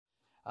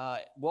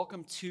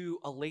Welcome to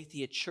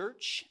Aletheia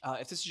Church.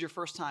 If this is your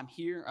first time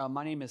here,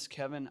 my name is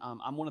Kevin.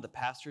 I'm one of the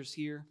pastors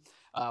here.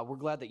 We're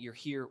glad that you're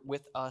here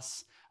with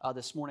us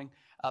this morning.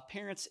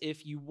 Parents,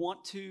 if you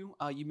want to,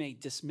 you may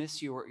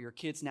dismiss your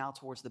kids now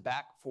towards the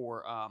back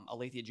for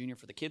Aletheia Junior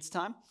for the kids'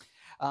 time.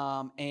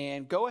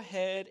 And go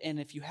ahead, and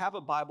if you have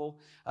a Bible,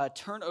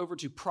 turn over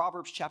to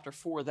Proverbs chapter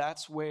 4.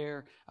 That's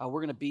where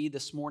we're going to be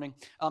this morning.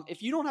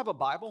 If you don't have a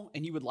Bible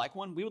and you would like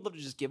one, we would love to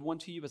just give one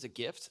to you as a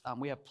gift.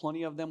 We have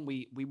plenty of them.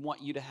 We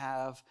want you to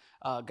have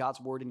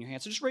God's Word in your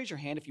hand. So just raise your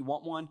hand if you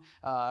want one.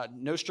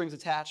 No strings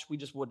attached. We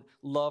just would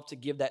love to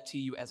give that to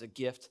you as a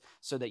gift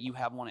so that you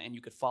have one and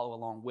you could follow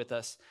along with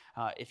us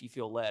if you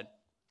feel led.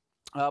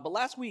 But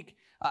last week,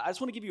 I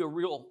just want to give you a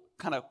real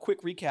kind of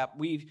quick recap.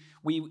 We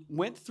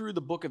went through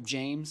the book of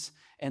James,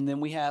 and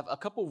then we have a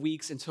couple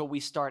weeks until we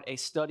start a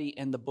study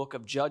in the book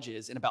of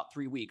Judges in about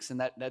 3 weeks. And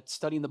that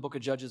study in the book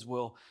of Judges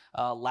will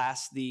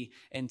last the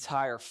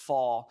entire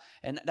fall.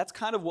 And that's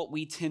kind of what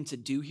we tend to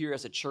do here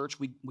as a church.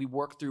 We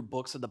work through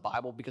books of the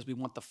Bible because we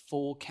want the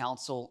full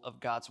counsel of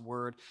God's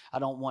word. I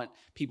don't want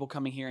people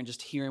coming here and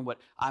just hearing what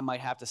I might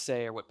have to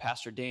say or what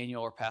Pastor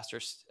Daniel or Pastor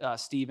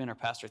Stephen or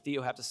Pastor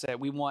Theo have to say.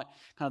 We want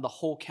kind of the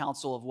whole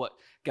counsel of what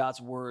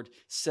God's word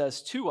says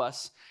to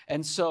us.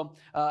 And so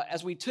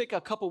as we take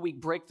a couple week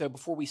break, though,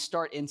 before we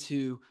start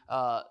into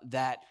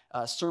that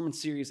sermon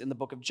series in the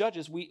book of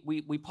Judges,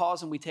 we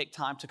pause and we take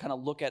time to kind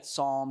of look at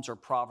Psalms or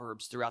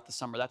Proverbs throughout the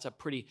summer. That's a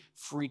pretty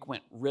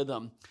frequent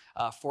rhythm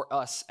for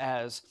us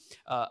as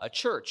a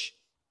church.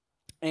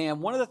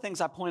 And one of the things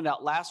I pointed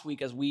out last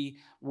week as we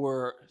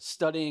were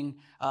studying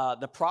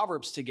the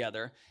Proverbs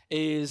together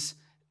is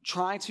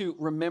trying to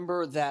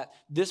remember that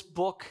this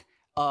book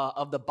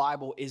of the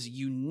Bible is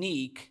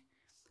unique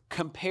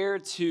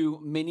compared to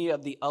many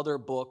of the other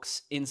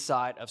books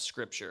inside of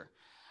Scripture.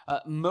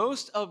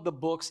 Most of the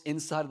books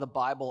inside of the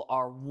Bible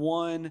are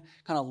one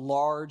kind of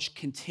large,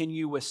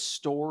 continuous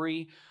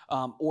story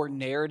or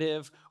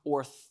narrative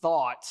or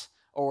thought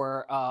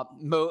or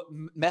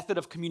method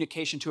of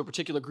communication to a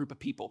particular group of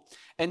people.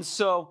 And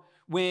so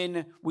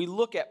when we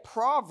look at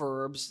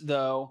Proverbs,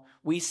 though,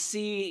 we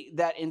see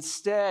that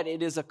instead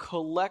it is a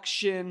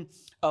collection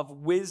of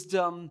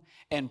wisdom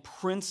and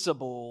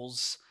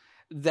principles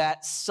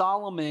that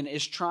Solomon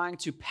is trying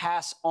to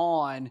pass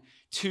on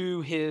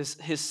to his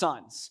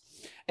sons.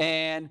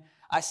 And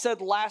I said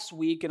last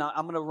week, and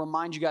I'm going to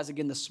remind you guys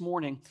again this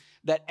morning,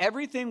 that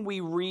everything we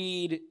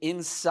read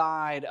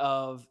inside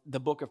of the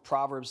book of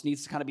Proverbs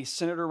needs to kind of be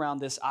centered around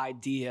this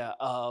idea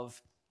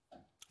of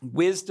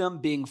wisdom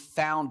being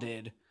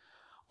founded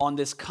on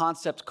this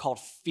concept called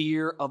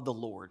fear of the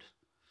Lord.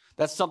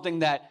 That's something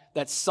that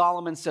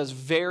Solomon says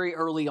very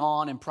early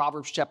on in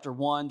Proverbs chapter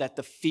 1, that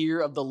the fear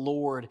of the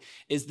Lord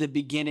is the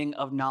beginning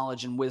of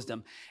knowledge and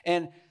wisdom.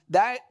 And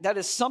that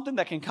is something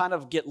that can kind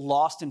of get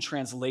lost in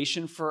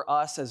translation for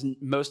us, as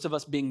most of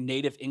us being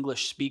native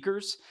English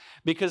speakers,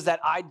 because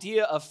that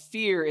idea of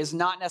fear is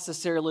not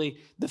necessarily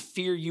the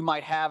fear you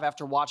might have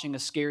after watching a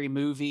scary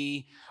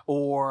movie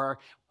or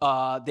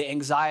the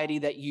anxiety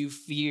that you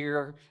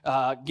fear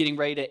getting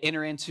ready to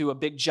enter into a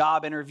big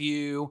job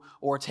interview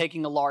or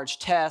taking a large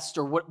test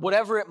or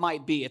whatever it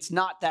might be. It's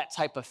not that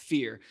type of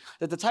fear.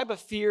 That the type of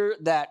fear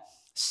that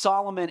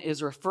Solomon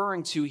is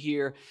referring to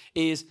here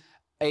is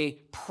a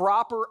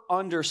proper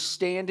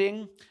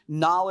understanding,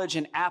 knowledge,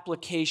 and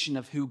application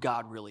of who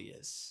God really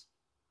is.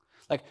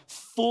 Like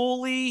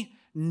fully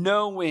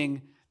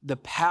knowing the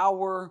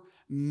power,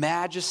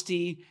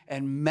 majesty,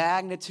 and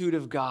magnitude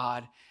of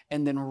God,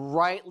 and then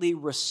rightly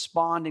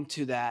responding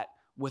to that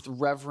with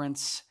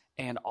reverence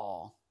and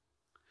awe,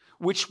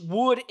 which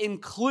would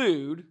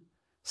include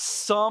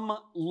some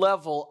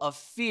level of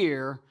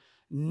fear,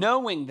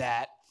 knowing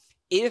that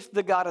if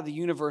the God of the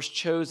universe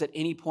chose at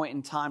any point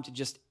in time to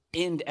just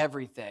end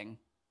everything,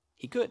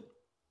 he could.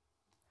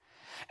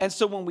 And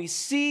so when we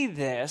see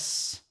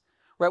this,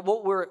 right,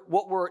 what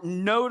we're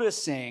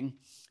noticing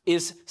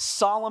is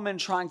Solomon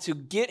trying to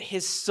get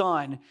his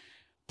son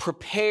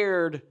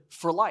prepared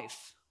for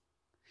life.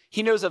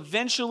 He knows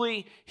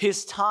eventually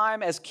his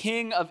time as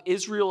king of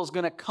Israel is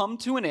going to come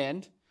to an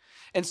end.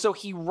 And so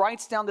he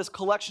writes down this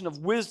collection of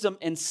wisdom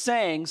and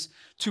sayings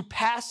to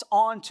pass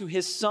on to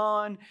his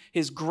son,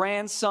 his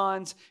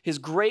grandsons, his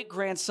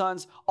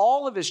great-grandsons,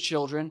 all of his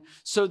children,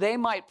 so they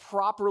might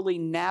properly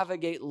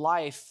navigate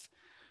life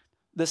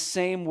the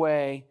same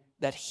way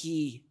that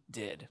he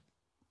did.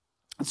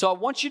 And so I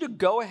want you to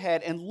go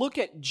ahead and look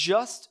at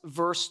just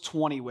verse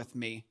 20 with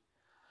me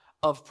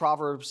of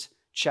Proverbs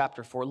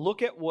chapter 4.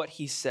 Look at what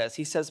he says.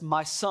 He says,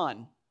 "My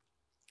son,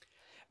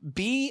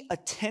 be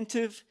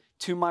attentive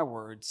to my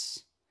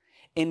words,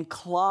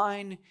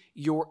 incline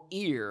your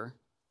ear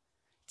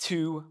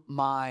to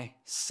my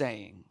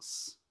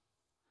sayings."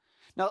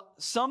 Now,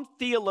 some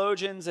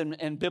theologians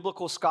and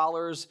biblical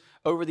scholars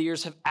over the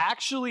years have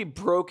actually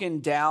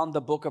broken down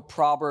the book of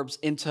Proverbs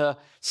into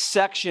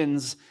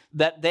sections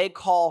that they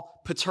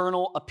call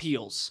paternal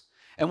appeals.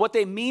 And what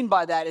they mean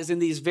by that is in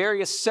these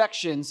various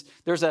sections,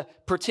 there's a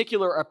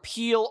particular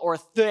appeal or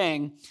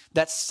thing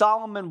that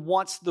Solomon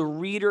wants the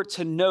reader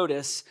to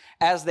notice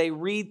as they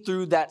read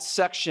through that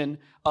section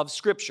of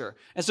Scripture.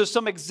 And so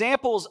some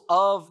examples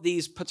of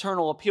these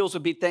paternal appeals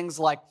would be things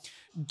like,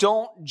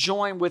 don't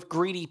join with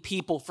greedy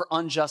people for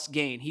unjust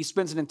gain. He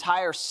spends an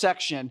entire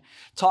section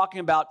talking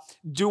about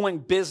doing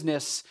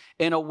business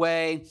in a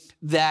way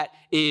that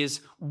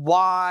is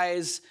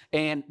wise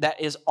and that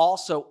is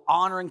also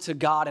honoring to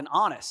God and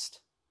honest.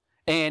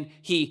 And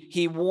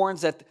he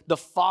warns that the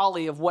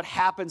folly of what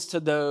happens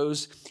to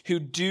those who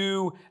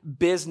do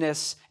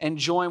business and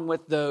join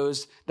with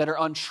those that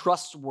are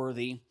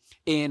untrustworthy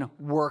in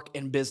work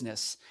and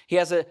business. He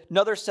has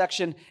another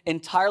section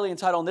entirely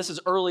entitled, and this is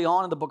early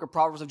on in the book of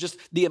Proverbs, of just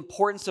the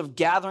importance of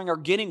gathering or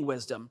getting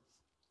wisdom.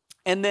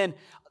 And then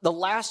the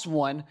last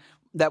one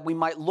that we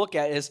might look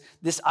at is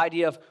this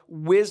idea of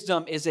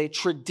wisdom is a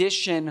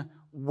tradition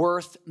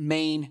worth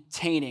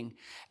maintaining.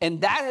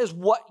 And that is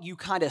what you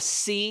kind of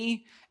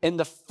see in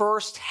the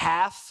first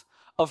half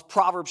of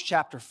Proverbs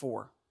chapter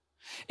 4,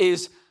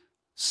 is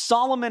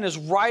Solomon is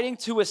writing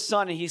to his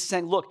son and he's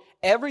saying, look,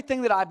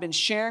 everything that I've been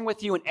sharing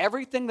with you and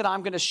everything that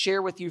I'm going to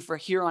share with you for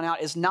here on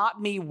out is not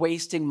me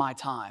wasting my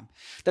time.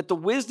 That the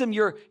wisdom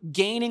you're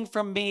gaining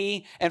from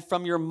me and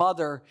from your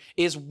mother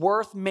is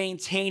worth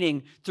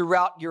maintaining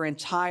throughout your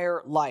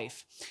entire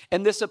life.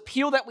 And this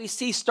appeal that we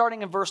see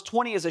starting in verse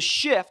 20 is a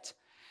shift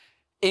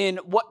in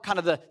what kind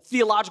of the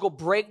theological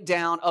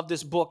breakdown of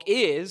this book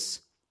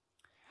is,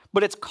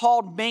 but it's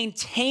called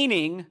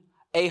maintaining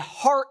a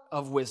heart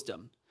of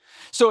wisdom.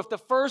 So if the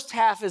first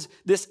half is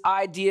this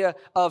idea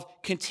of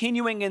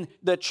continuing in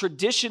the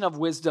tradition of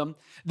wisdom,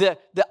 the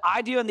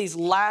idea in these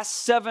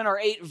last 7 or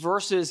 8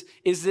 verses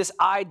is this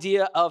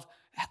idea of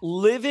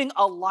living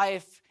a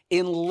life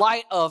in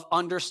light of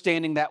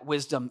understanding that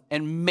wisdom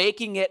and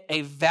making it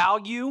a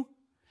value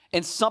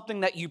and something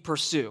that you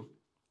pursue.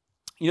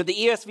 You know, the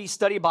ESV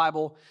Study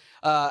Bible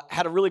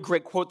had a really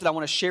great quote that I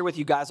want to share with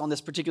you guys on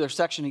this particular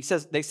section.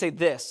 They say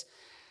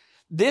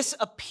this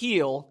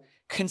appeal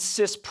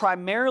consists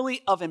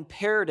primarily of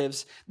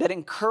imperatives that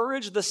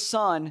encourage the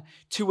son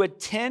to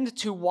attend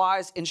to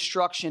wise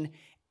instruction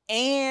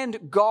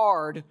and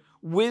guard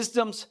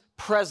wisdom's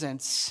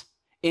presence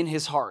in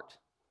his heart.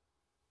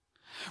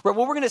 Right,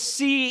 what we're going to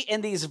see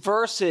in these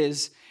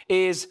verses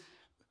is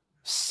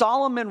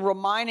Solomon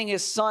reminding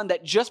his son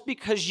that just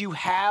because you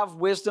have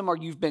wisdom or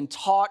you've been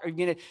taught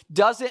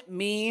doesn't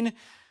mean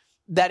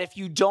that if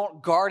you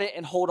don't guard it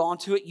and hold on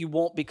to it, you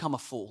won't become a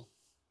fool.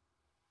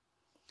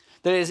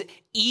 That it is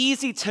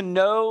easy to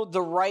know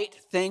the right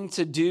thing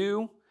to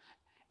do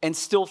and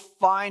still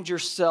find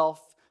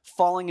yourself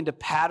falling into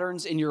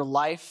patterns in your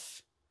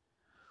life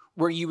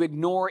where you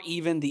ignore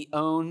even the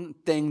own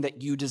thing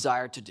that you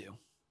desire to do.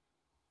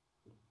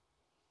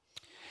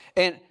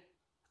 And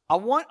I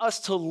want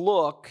us to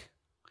look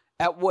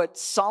at what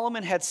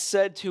Solomon had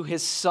said to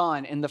his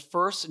son in the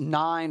first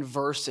 9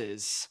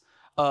 verses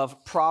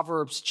of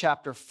Proverbs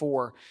chapter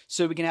 4,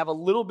 so we can have a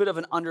little bit of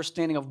an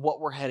understanding of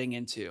what we're heading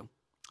into.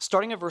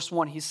 Starting at verse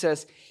 1, he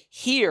says,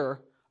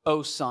 "Hear,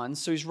 O son,"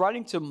 so he's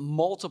writing to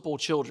multiple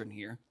children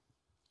here,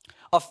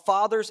 "a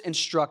father's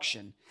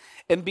instruction,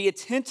 and be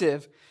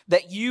attentive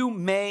that you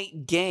may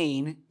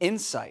gain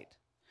insight.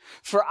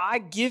 For I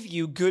give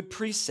you good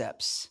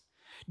precepts.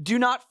 Do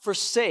not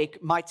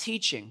forsake my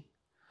teaching.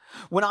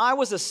 When I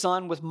was a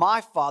son with my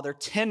father,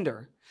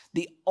 tender,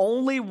 the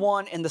only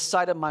one in the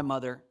sight of my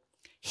mother,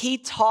 he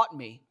taught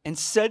me and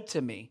said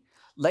to me,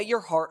 let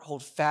your heart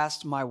hold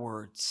fast my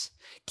words.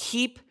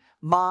 Keep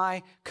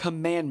my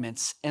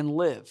commandments and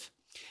live.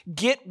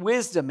 Get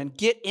wisdom and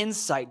get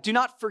insight. Do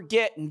not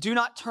forget and do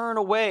not turn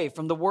away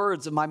from the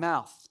words of my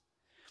mouth.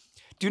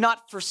 Do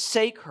not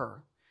forsake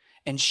her,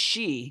 and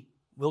she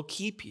will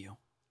keep you.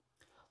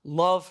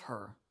 Love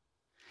her,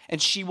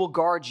 and she will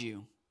guard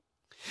you.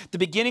 The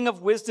beginning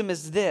of wisdom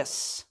is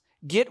this: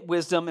 get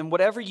wisdom, and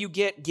whatever you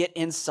get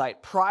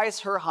insight. Prize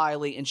her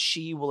highly, and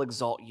she will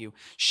exalt you.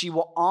 She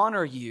will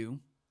honor you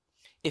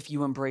if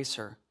you embrace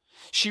her.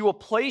 She will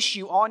place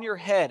you on your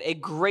head a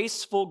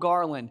graceful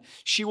garland.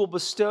 She will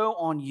bestow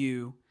on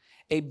you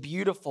a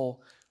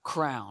beautiful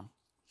crown.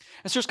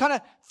 And so there's kind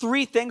of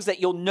 3 things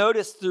that you'll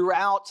notice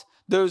throughout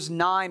those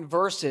 9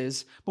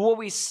 verses. But what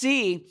we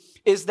see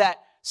is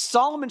that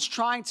Solomon's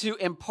trying to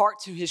impart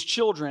to his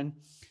children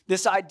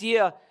this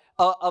idea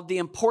of the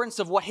importance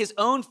of what his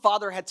own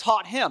father had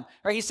taught him.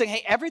 Right? He's saying,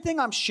 hey, everything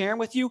I'm sharing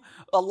with you,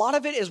 a lot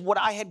of it is what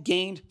I had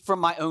gained from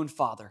my own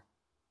father.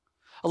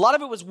 A lot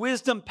of it was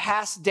wisdom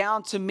passed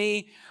down to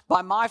me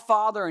by my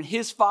father and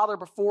his father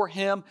before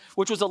him,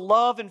 which was a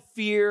love and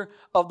fear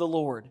of the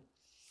Lord.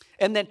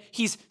 And then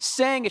he's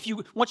saying,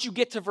 once you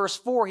get to verse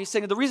 4, he's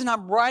saying, the reason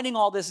I'm writing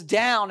all this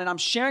down and I'm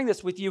sharing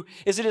this with you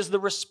is it is the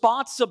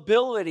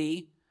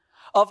responsibility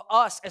of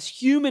us as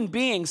human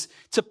beings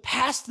to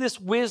pass this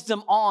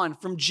wisdom on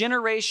from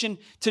generation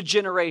to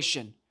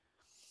generation.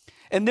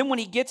 And then when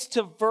he gets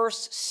to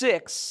verse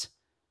 6,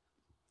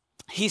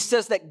 he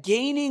says that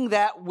gaining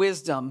that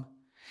wisdom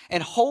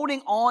And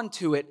holding on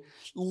to it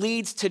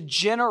leads to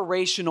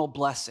generational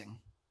blessing.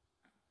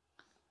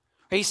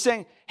 He's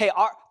saying, hey,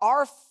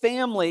 our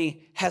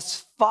family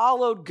has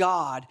followed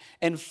God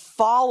and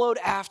followed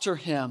after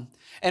him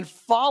and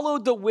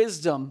followed the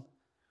wisdom,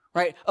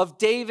 right, of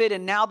David,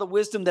 and now the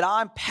wisdom that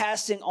I'm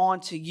passing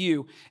on to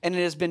you. And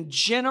it has been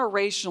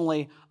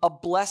generationally a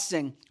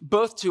blessing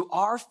both to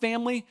our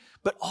family,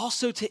 but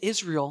also to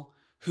Israel,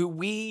 who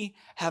we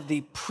have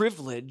the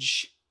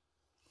privilege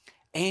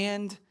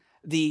and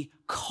the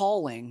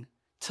calling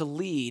to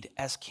lead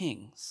as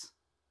kings.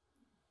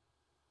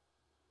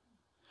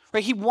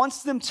 Right? He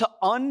wants them to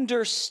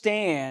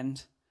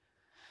understand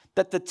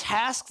that the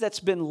task that's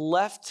been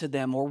left to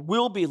them, or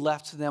will be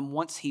left to them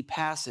once he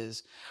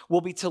passes,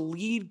 will be to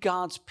lead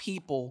God's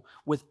people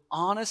with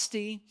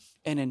honesty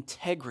and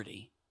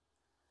integrity.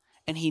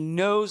 And he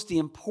knows the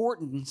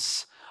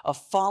importance of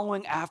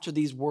following after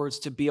these words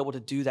to be able to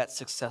do that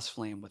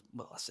successfully and with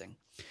blessing.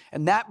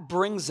 And that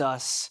brings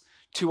us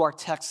to our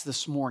text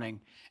this morning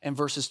in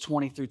verses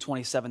 20 through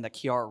 27 that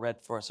Kiara read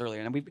for us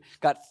earlier. And we've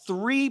got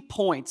 3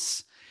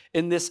 points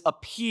in this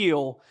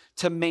appeal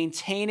to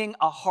maintaining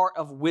a heart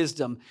of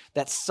wisdom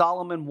that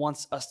Solomon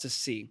wants us to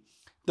see.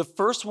 The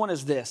first one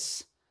is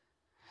this: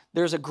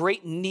 there's a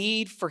great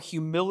need for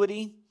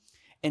humility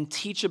and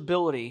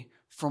teachability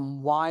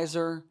from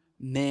wiser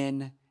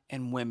men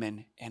and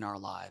women in our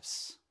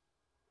lives.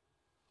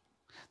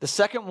 The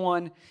second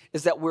one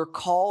is that we're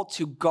called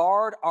to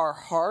guard our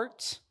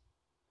heart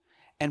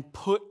and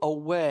put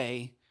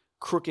away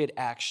crooked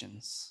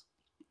actions.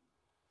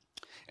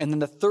 And then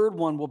the third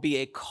one will be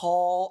a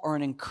call or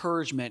an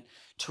encouragement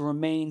to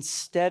remain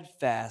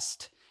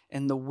steadfast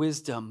in the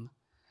wisdom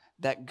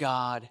that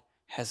God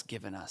has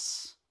given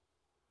us.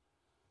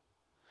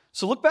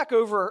 So look back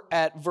over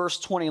at verse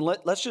 20.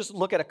 Let's just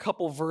look at a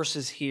couple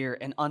verses here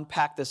and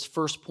unpack this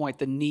first point,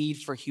 the need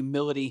for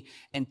humility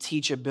and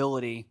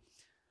teachability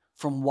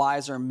from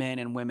wiser men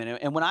and women.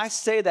 And when I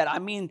say that, I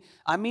mean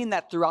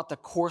that throughout the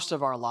course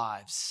of our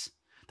lives.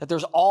 That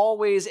there's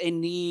always a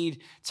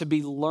need to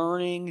be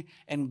learning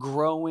and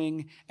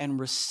growing and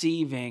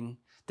receiving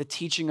the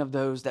teaching of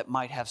those that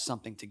might have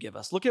something to give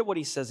us. Look at what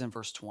he says in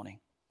verse 20.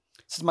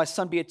 It says, "My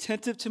son, be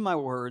attentive to my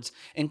words,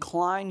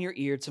 incline your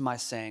ear to my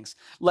sayings.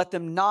 Let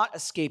them not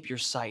escape your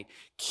sight.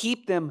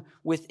 Keep them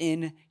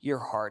within your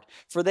heart,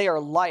 for they are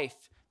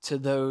life to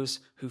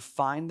those who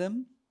find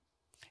them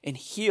and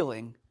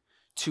healing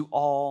to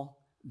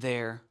all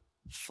their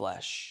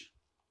flesh."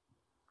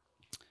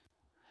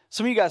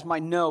 Some of you guys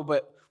might know,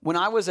 but when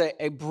I was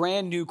a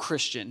brand new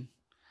Christian,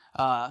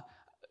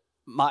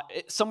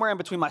 somewhere in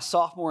between my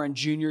sophomore and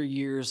junior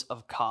years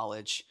of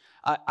college,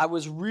 I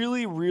was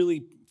really,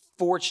 really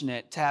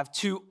fortunate to have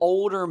 2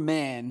 older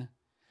men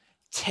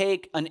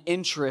take an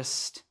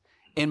interest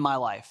in my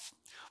life.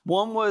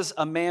 One was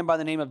a man by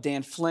the name of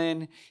Dan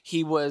Flynn.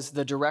 He was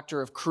the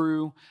director of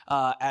crew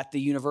at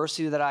the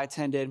university that I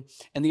attended.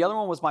 And the other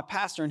one was my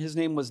pastor, and his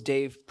name was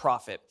Dave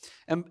Prophet.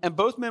 And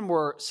both men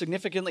were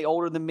significantly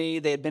older than me.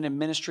 They had been in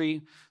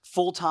ministry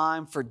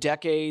full-time for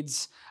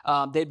decades.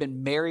 They had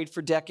been married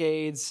for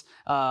decades.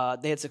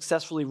 They had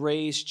successfully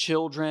raised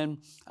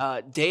children.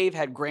 Dave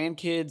had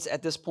grandkids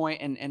at this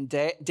point, and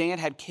Dan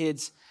had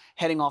kids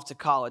heading off to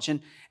college.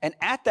 And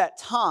at that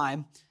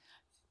time,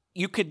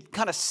 you could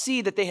kind of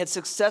see that they had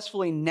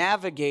successfully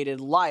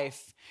navigated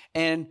life.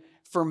 And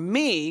for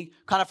me,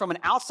 kind of from an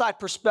outside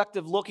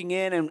perspective looking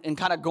in and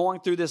kind of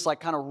going through this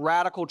like kind of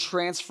radical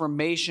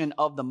transformation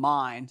of the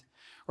mind,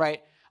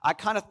 right? I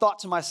kind of thought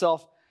to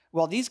myself,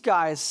 well, these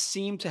guys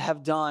seem to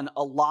have done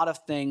a lot of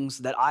things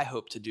that I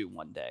hope to do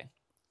one day.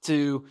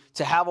 To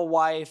have a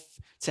wife,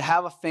 to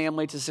have a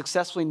family, to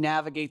successfully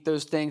navigate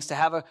those things, to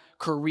have a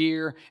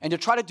career, and to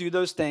try to do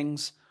those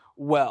things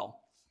well.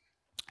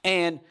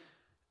 And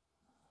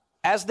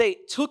as they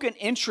took an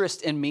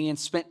interest in me and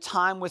spent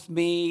time with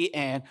me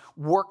and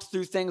worked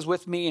through things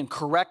with me and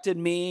corrected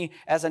me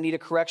as I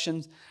needed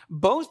corrections,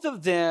 both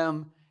of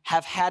them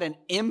have had an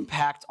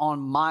impact on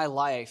my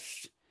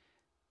life,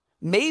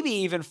 maybe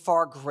even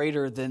far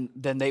greater than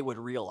they would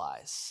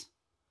realize.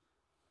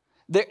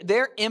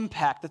 Their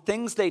impact, the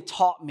things they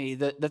taught me,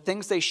 the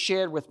things they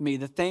shared with me,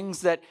 the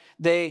things that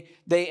they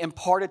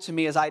imparted to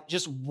me as I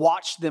just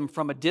watched them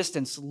from a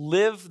distance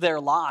live their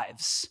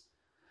lives.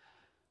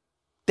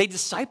 They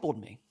discipled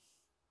me.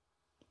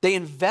 They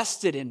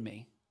invested in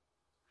me.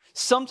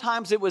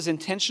 Sometimes it was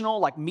intentional,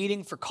 like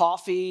meeting for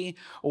coffee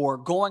or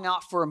going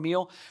out for a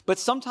meal, but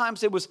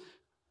sometimes it was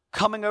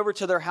coming over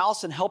to their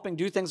house and helping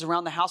do things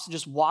around the house and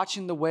just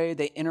watching the way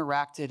they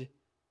interacted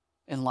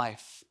in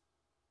life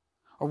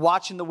or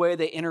watching the way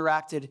they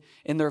interacted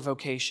in their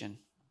vocation.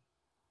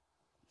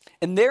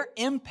 And their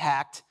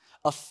impact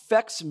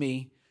affects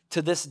me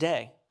to this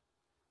day.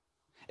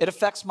 It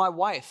affects my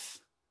wife.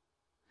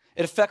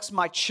 It affects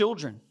my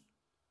children.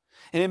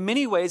 And in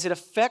many ways, it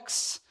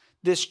affects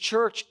this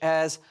church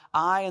as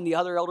I and the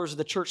other elders of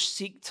the church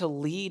seek to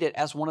lead it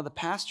as one of the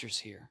pastors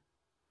here.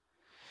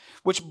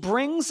 Which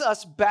brings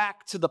us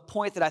back to the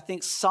point that I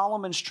think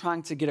Solomon's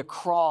trying to get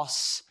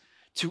across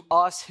to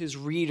us, his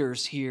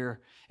readers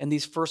here in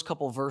these first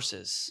couple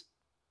verses.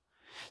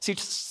 See,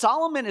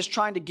 Solomon is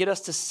trying to get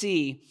us to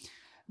see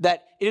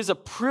that it is a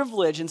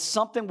privilege and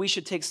something we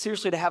should take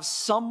seriously to have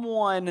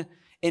someone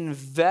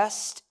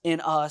invest in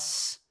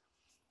us,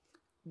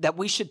 that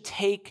we should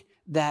take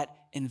that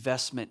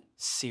investment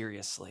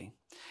seriously.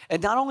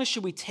 And not only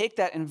should we take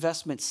that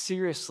investment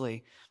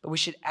seriously, but we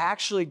should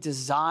actually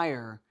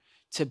desire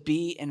to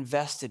be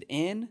invested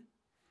in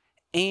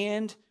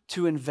and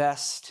to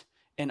invest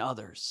in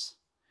others.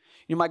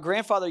 You know, my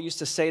grandfather used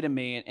to say to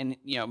me, and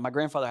my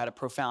grandfather had a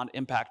profound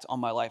impact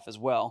on my life as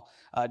well.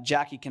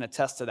 Jackie can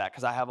attest to that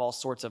because I have all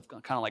sorts of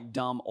kind of like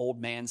dumb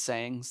old man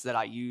sayings that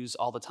I use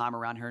all the time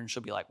around here, and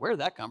she'll be like, "Where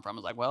did that come from?" I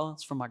was like, "Well,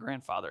 it's from my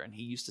grandfather," and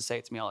he used to say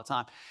it to me all the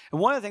time. And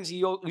one of the things he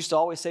used to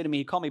always say to me,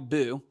 he'd call me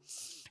Boo,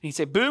 and he'd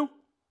say, "Boo,"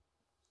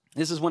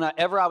 this is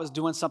whenever I was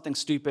doing something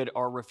stupid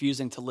or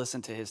refusing to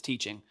listen to his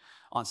teaching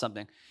on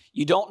something.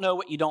 "You don't know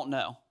what you don't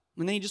know,"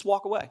 and then he'd just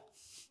walk away.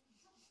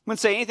 Wouldn't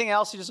say anything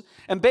else.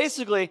 And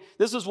basically,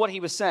 this is what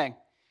he was saying.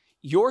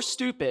 You're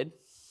stupid,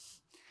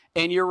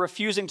 and you're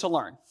refusing to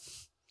learn,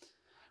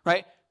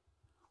 right?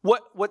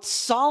 What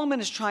Solomon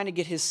is trying to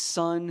get his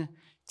son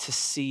to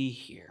see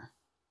here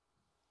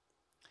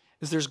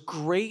is there's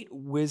great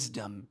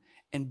wisdom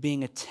in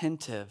being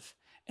attentive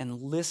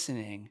and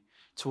listening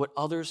to what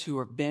others who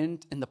have been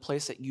in the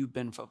place that you've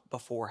been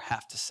before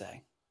have to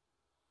say.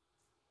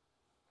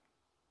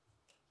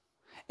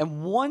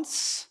 And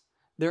once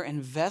they're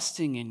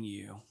investing in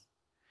you,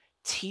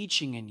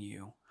 teaching in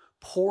you,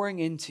 pouring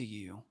into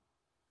you,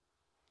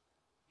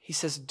 he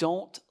says,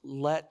 don't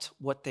let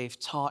what they've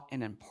taught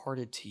and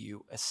imparted to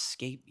you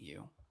escape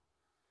you.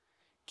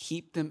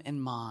 Keep them in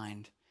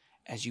mind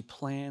as you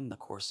plan the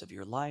course of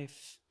your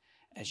life,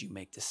 as you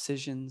make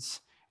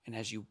decisions, and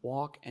as you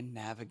walk and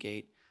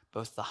navigate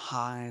both the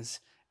highs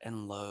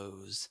and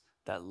lows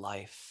that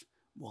life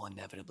will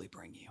inevitably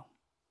bring you.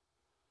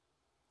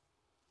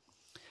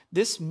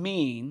 This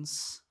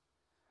means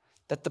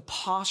that the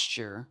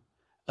posture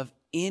of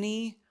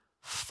any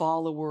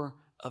follower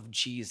of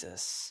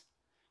Jesus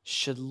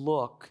should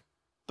look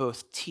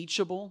both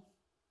teachable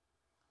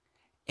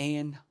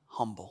and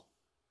humble.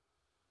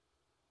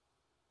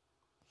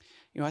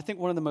 You know, I think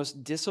one of the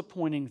most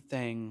disappointing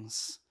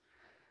things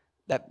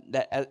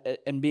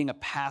that in being a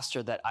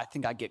pastor that I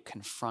think I get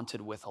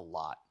confronted with a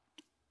lot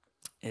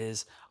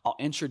is I'll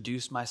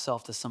introduce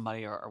myself to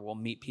somebody or we'll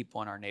meet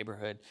people in our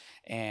neighborhood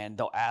and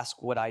they'll ask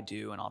what I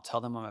do and I'll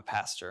tell them I'm a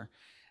pastor.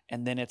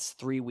 And then it's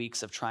 3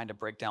 weeks of trying to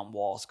break down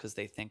walls because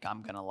they think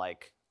I'm going to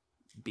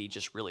be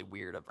just really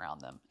weird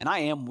around them. And I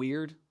am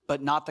weird,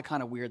 but not the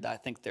kind of weird that I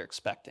think they're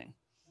expecting,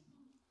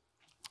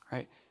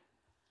 right?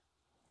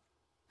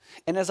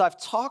 And as I've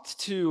talked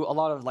to a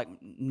lot of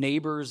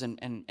neighbors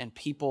and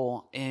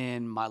people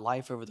in my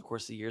life over the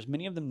course of the years,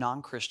 many of them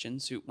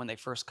non-Christians who, when they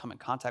first come in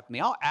contact with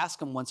me, I'll ask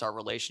them once our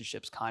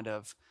relationships kind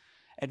of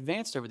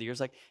advanced over the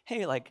years,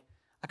 hey,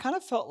 I kind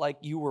of felt like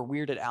you were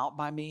weirded out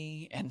by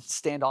me and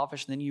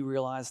standoffish, and then you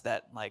realized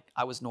that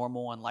I was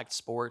normal and liked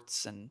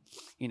sports and,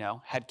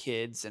 had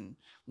kids and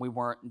we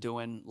weren't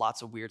doing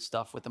lots of weird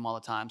stuff with them all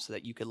the time so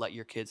that you could let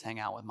your kids hang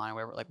out with mine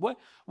or whatever.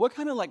 What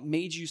kind of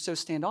made you so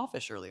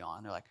standoffish early on?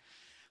 And they're like,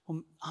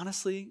 well,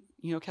 honestly,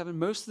 Kevin,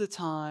 most of the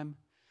time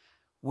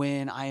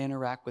when I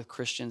interact with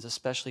Christians,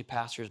 especially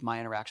pastors, my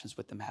interactions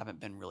with them haven't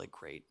been really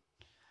great.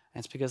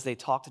 And it's because they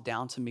talked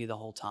down to me the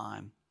whole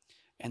time.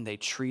 And they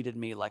treated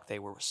me like they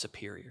were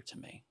superior to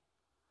me.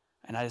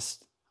 And I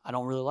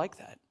don't really like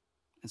that.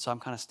 And so I'm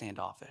kind of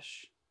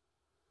standoffish.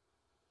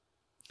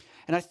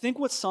 And I think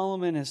what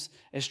Solomon is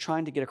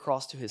trying to get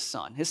across to his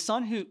son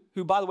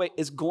who, by the way,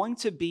 is going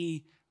to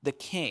be the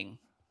king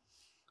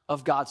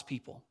of God's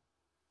people,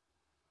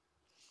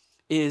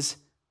 is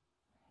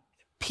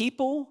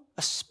people,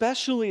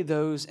 especially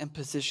those in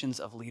positions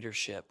of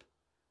leadership,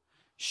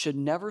 should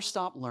never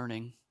stop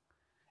learning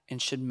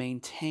and should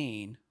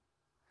maintain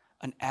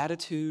an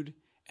attitude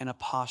and a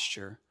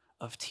posture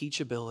of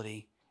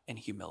teachability and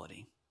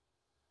humility.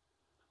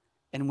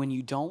 And when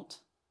you don't,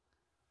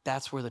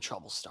 that's where the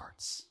trouble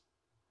starts.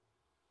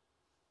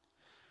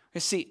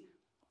 You see,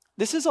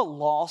 this is a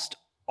lost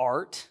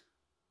art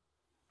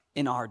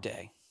in our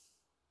day.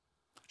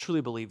 I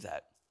truly believe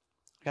that.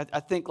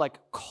 I think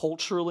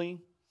culturally,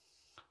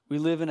 we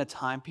live in a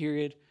time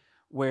period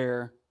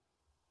where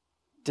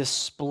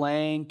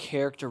displaying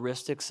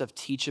characteristics of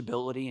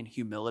teachability and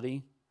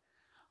humility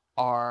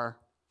are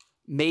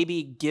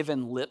maybe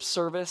given lip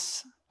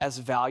service as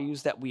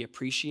values that we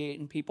appreciate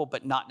in people,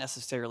 but not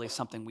necessarily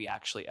something we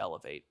actually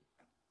elevate.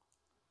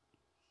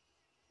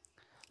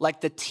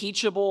 The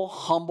teachable,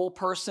 humble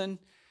person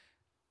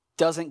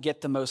doesn't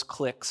get the most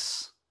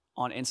clicks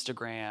on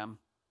Instagram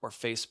or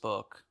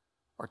Facebook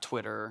or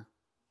Twitter.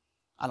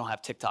 I don't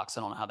have TikTok, so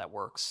I don't know how that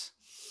works.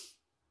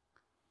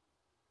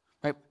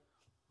 Right?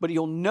 But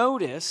you'll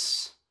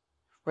notice,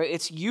 right,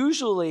 it's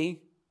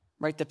usually,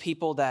 right, the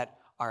people that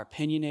are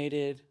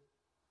opinionated,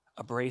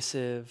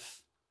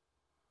 abrasive,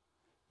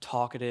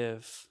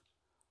 talkative,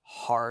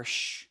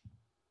 harsh,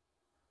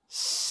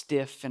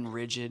 stiff and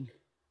rigid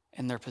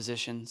in their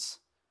positions.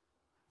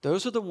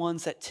 those are the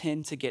ones that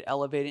tend to get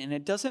elevated. And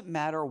it doesn't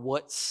matter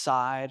what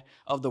side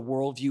of the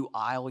worldview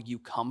aisle you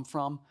come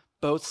from,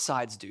 both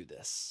sides do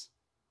this.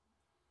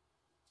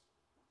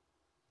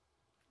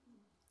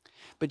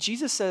 But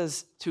Jesus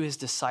says to his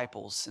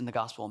disciples in the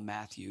Gospel of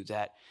Matthew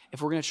that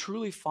if we're going to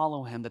truly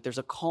follow him, that there's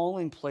a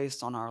calling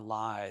placed on our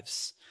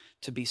lives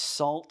to be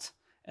salt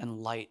and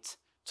light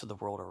to the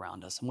world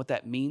around us. And what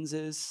that means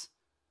is,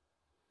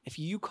 if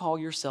you call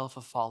yourself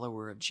a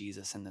follower of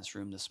Jesus in this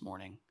room this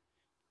morning,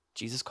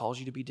 Jesus calls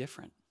you to be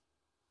different.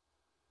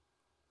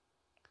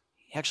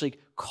 He actually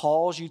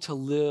calls you to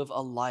live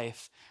a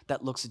life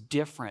that looks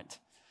different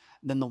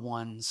than the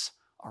ones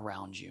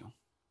around you.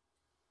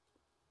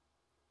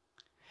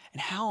 And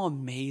how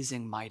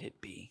amazing might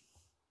it be,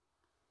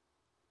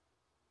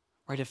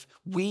 right? If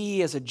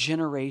we as a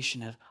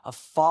generation of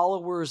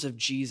followers of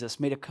Jesus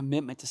made a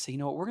commitment to say, you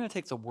know what, we're going to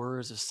take the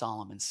words of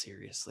Solomon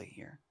seriously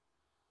here.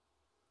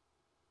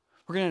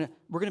 We're going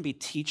to be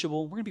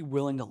teachable. We're going to be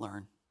willing to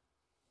learn.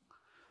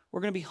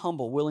 We're going to be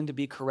humble, willing to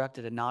be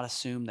corrected and not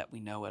assume that we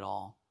know it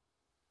all.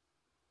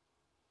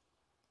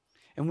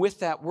 And with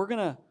that, we're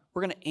going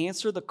to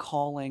answer the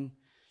calling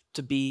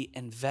to be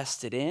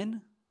invested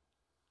in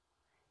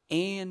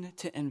and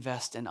to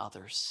invest in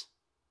others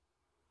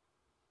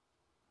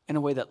in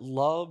a way that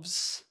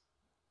loves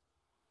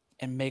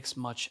and makes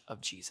much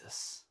of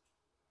Jesus.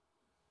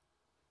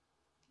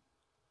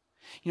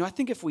 You know, I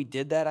think if we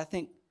did that, I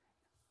think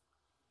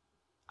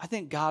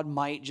God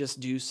might just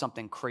do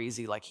something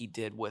crazy like he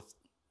did with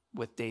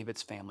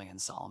David's family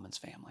and Solomon's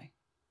family.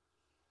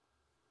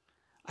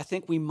 I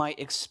think we might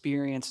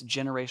experience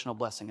generational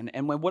blessing.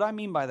 And what I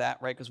mean by that,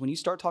 right, because when you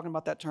start talking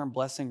about that term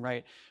blessing,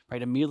 right,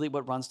 immediately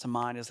what runs to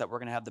mind is that we're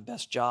going to have the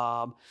best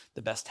job,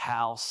 the best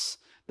house,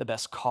 the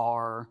best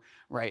car,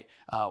 right?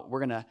 We're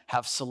going to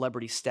have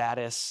celebrity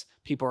status.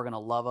 People are going to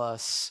love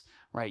us,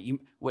 right?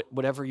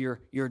 Whatever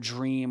your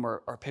dream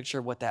or picture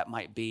of what that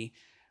might be,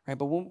 right?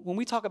 But when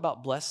we talk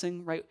about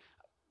blessing, right,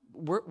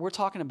 we're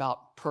talking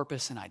about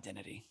purpose and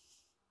identity.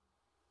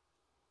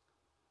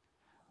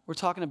 We're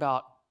talking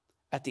about,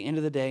 at the end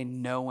of the day,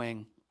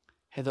 knowing,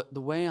 hey,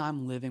 the way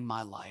I'm living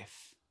my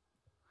life,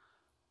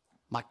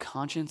 my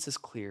conscience is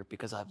clear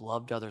because I've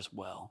loved others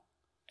well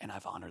and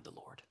I've honored the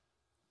Lord.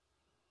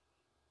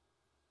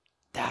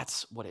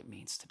 That's what it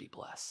means to be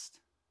blessed.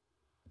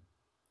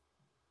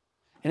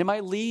 And it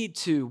might lead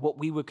to what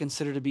we would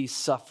consider to be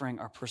suffering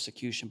or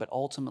persecution, but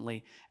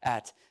ultimately,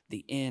 at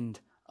the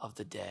end of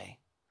the day,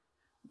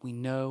 we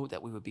know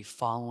that we would be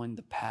following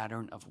the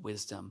pattern of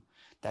wisdom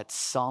that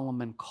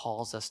Solomon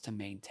calls us to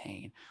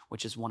maintain,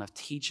 which is one of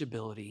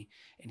teachability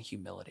and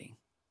humility.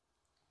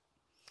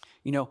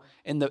 You know,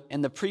 in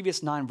the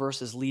previous 9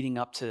 verses leading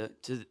up to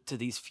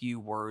these few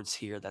words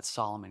here that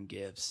Solomon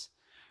gives,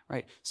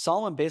 right?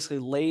 Solomon basically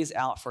lays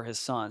out for his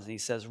sons, and he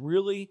says,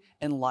 really,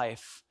 in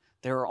life,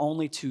 there are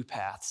only 2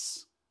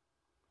 paths.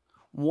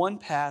 One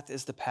path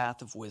is the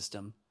path of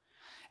wisdom,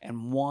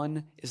 and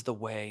one is the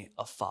way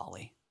of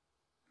folly.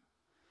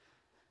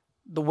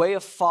 The way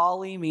of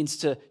folly means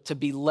to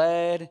be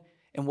led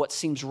in what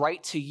seems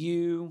right to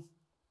you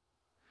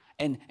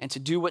and to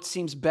do what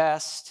seems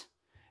best,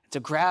 to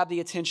grab the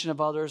attention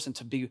of others and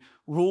to be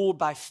ruled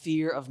by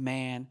fear of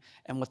man.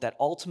 And what that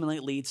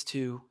ultimately leads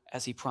to,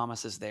 as he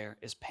promises there,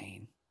 is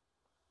pain.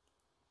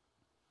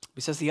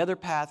 He says the other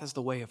path is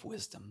the way of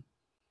wisdom.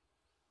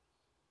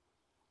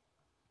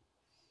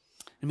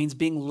 It means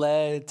being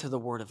led to the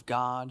Word of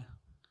God.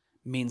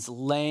 It means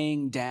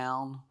laying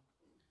down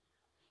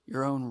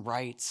your own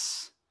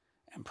rights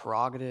and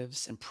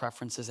prerogatives and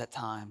preferences at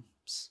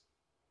times,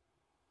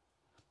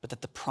 but that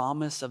the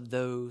promise of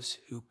those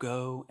who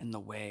go in the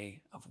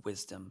way of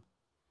wisdom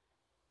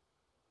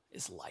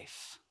is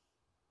life.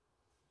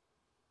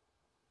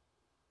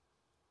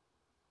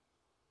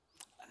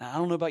 And I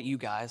don't know about you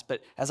guys,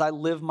 but as I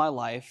live my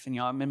life, and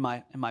I'm in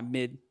my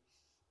mid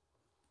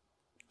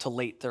to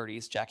late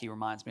 30s, Jackie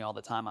reminds me all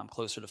the time I'm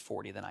closer to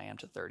 40 than I am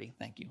to 30.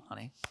 Thank you,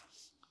 honey.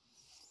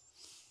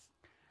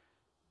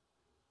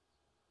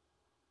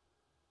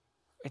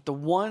 The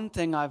one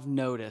thing I've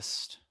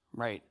noticed,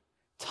 right,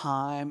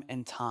 time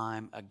and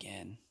time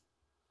again,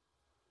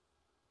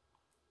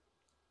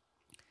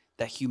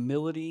 that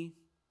humility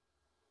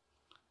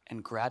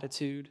and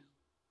gratitude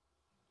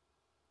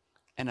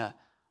and a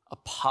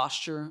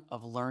posture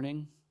of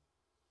learning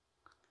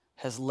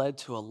has led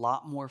to a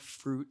lot more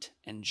fruit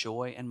and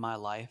joy in my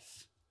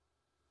life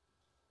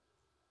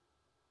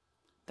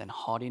than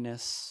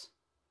haughtiness,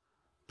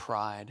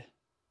 pride,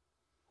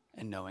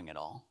 and knowing it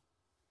all.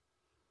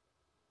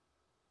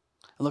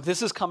 And look,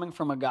 this is coming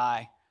from a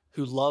guy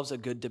who loves a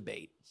good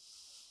debate.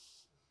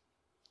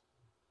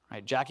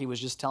 Right? Jackie was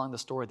just telling the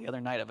story the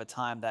other night of a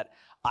time that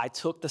I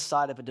took the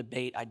side of a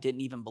debate I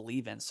didn't even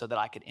believe in so that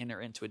I could enter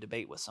into a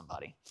debate with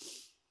somebody.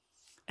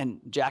 And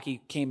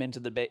Jackie came into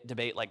the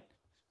debate like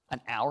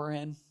an hour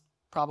in,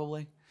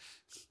 probably,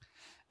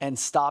 and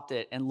stopped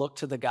it and looked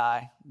to the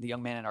guy, the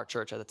young man in our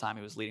church at the time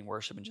who was leading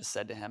worship, and just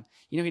said to him,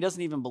 you know, he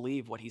doesn't even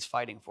believe what he's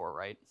fighting for,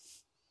 right?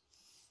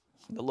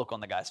 The look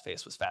on the guy's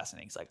face was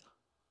fascinating. He's like,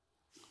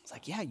 It's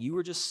like, yeah, you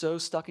were just so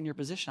stuck in your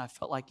position. I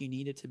felt like you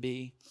needed to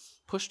be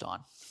pushed on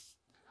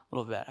a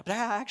little bit. But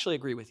I actually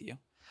agree with you.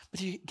 But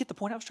do you get the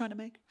point I was trying to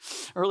make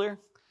earlier?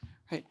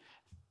 Right?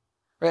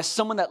 As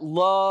someone that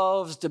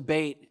loves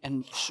debate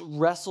and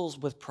wrestles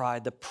with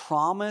pride, the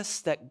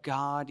promise that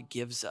God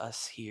gives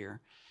us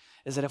here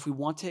is that if we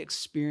want to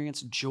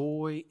experience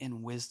joy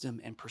and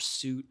wisdom and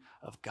pursuit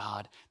of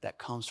God, that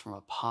comes from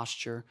a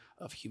posture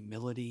of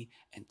humility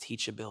and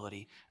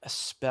teachability,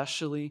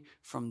 especially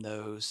from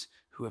those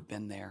who have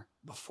been there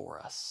before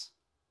us.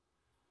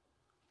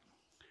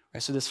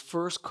 Right, so this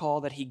first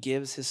call that he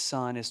gives his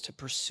son is to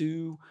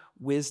pursue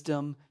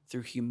wisdom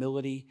through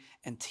humility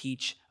and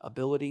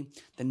teachability.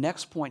 The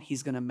next point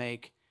he's going to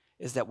make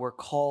is that we're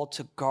called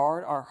to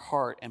guard our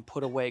heart and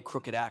put away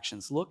crooked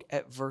actions. Look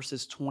at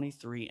verses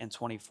 23 and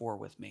 24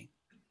 with me.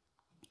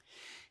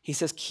 He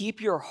says,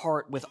 keep your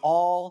heart with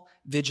all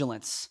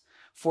vigilance,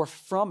 for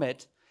from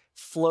it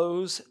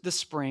flows the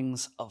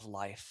springs of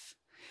life.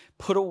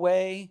 Put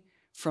away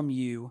from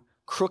you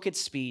crooked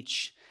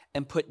speech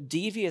and put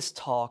devious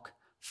talk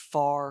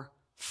far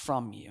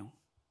from you.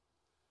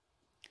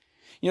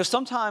 You know,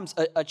 sometimes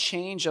a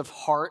change of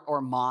heart or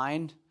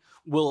mind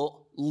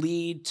will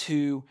lead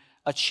to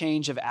a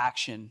change of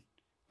action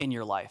in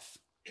your life,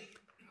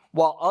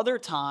 while other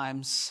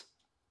times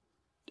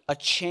a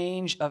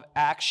change of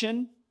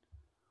action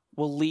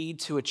will lead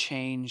to a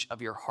change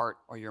of your heart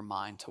or your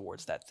mind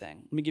towards that thing.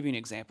 Let me give you an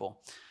example.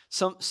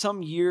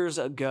 Some years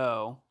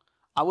ago,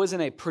 I was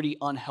in a pretty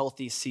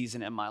unhealthy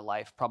season in my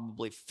life,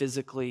 probably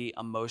physically,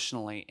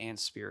 emotionally, and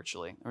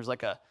spiritually. There was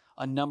like a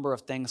number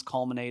of things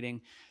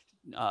culminating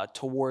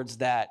towards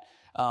that,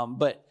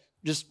 but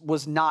just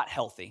was not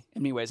healthy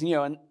in many ways.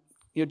 And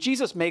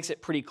Jesus makes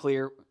it pretty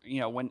clear,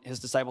 when his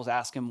disciples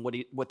ask him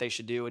what they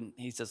should do, and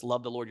he says,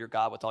 love the Lord your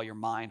God with all your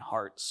mind,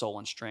 heart, soul,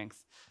 and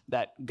strength,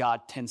 that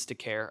God tends to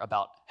care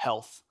about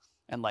health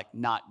and like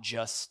not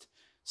just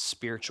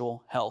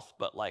spiritual health,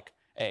 but like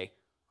a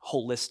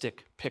holistic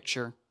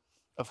picture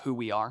of who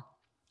we are,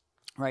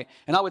 right?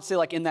 And I would say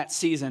like in that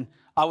season,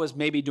 I was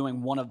maybe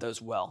doing one of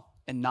those well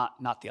and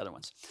not the other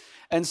ones.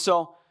 And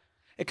so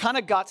it kind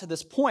of got to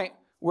this point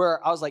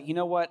where I was like, you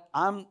know what?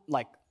 I'm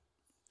like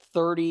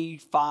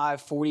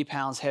 35, 40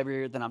 pounds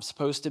heavier than I'm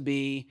supposed to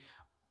be.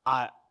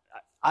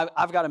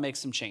 I've got to make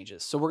some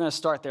changes. So we're going to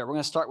start there. We're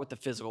going to start with the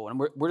physical, and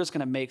we're just going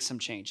to make some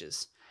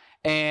changes.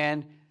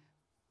 And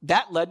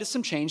that led to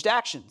some changed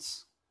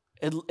actions.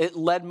 It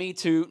led me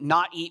to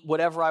not eat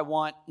whatever I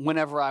want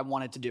whenever I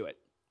wanted to do it.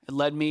 It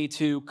led me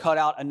to cut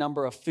out a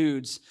number of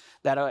foods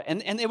that,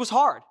 and it was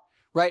hard,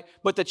 right?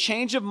 But the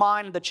change of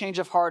mind and the change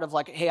of heart of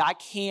like, hey, I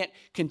can't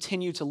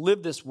continue to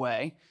live this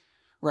way,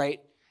 right?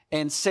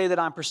 And say that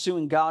I'm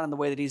pursuing God in the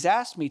way that he's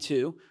asked me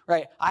to,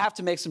 right? I have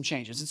to make some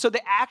changes. And so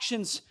the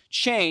actions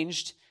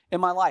changed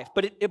in my life,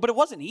 but it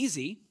wasn't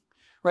easy,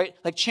 right?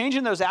 Like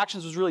changing those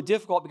actions was really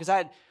difficult because I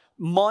had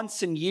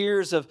months and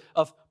years of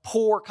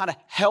poor kind of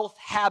health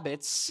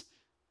habits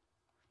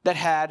that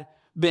had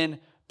been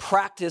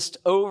practiced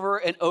over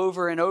and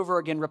over and over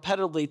again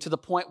repetitively to the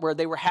point where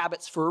they were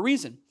habits for a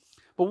reason.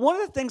 But one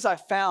of the things I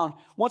found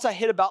once I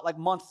hit about like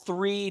month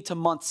 3 to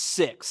month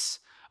 6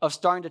 of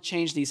starting to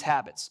change these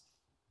habits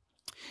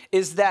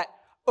is that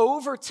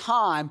over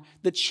time,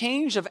 the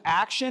change of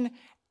action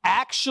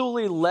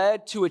actually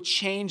led to a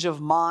change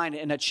of mind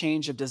and a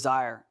change of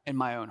desire in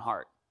my own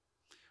heart,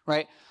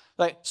 right?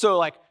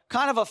 So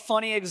kind of a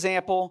funny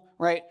example,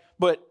 right?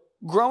 But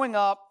growing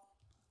up,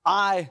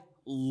 I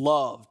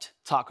loved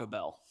Taco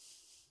Bell.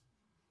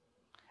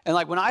 And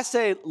like when I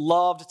say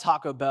loved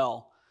Taco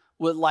Bell,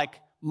 with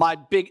like my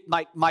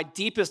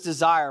deepest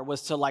desire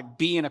was to like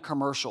be in a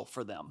commercial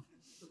for them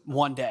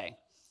one day,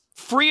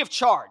 free of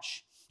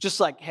charge. Just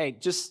like, hey,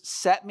 just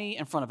set me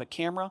in front of a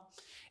camera,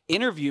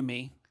 interview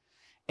me,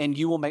 and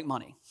you will make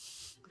money.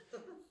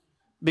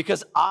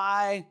 Because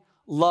I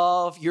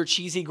love your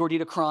cheesy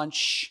gordita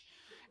crunch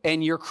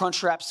and your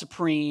Crunchwrap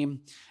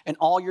Supreme and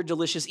all your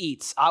delicious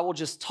eats. I will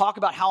just talk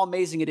about how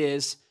amazing it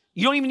is.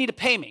 You don't even need to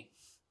pay me.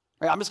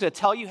 Right? I'm just going to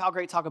tell you how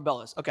great Taco Bell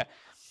is. Okay.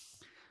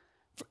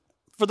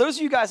 For those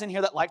of you guys in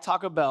here that like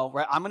Taco Bell,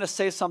 right, I'm going to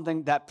say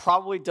something that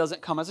probably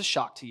doesn't come as a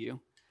shock to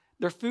you.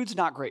 Their food's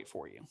not great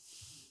for you.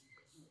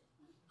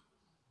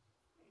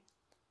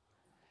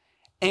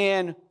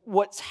 And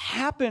what's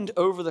happened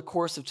over the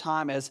course of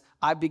time as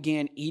I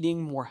began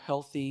eating more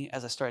healthy,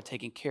 as I started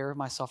taking care of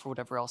myself or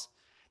whatever else,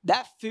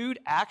 that food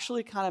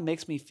actually kind of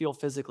makes me feel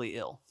physically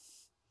ill.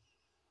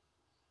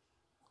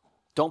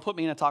 Don't put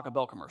me in a Taco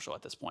Bell commercial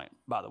at this point,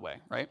 by the way,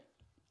 right?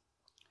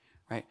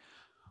 Right.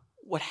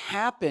 What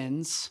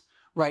happens,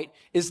 right,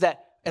 is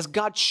that as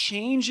God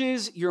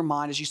changes your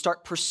mind, as you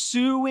start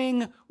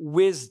pursuing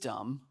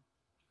wisdom,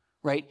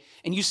 right,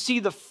 and you see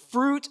the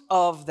fruit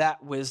of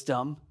that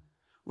wisdom,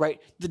 right,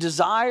 the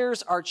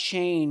desires are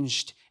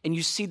changed and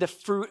you see the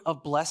fruit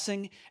of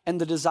blessing, and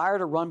the desire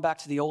to run back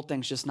to the old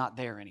thing's just not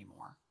there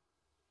anymore.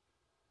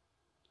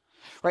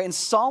 Right? And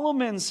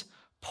Solomon's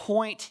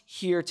point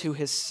here to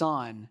his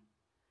son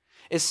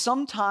is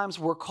sometimes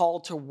we're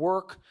called to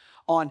work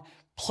on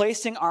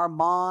placing our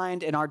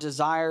mind and our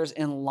desires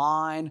in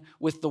line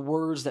with the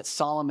words that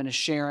Solomon is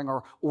sharing,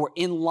 or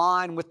in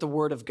line with the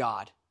word of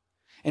God.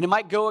 And it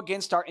might go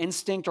against our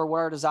instinct or what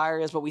our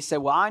desire is, but we say,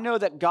 well, I know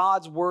that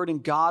God's word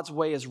and God's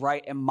way is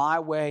right, and my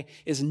way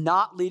is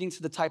not leading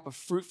to the type of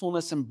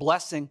fruitfulness and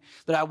blessing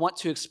that I want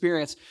to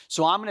experience.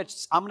 So I'm going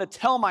to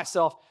tell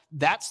myself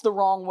that's the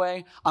wrong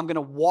way. I'm going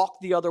to walk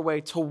the other way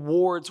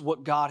towards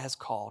what God has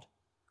called.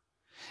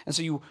 And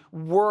so you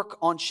work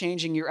on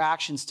changing your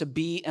actions to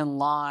be in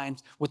line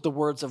with the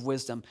words of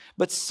wisdom.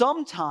 But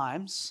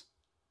sometimes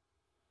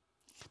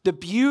the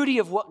beauty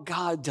of what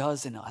God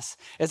does in us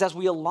is as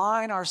we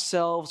align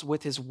ourselves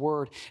with his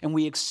word and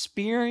we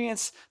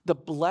experience the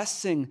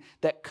blessing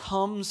that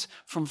comes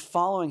from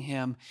following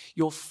him,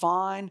 you'll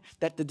find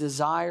that the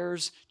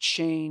desires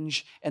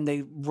change and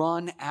they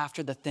run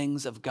after the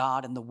things of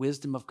God and the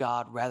wisdom of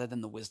God rather than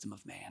the wisdom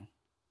of man.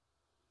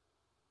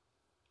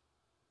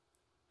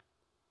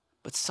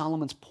 But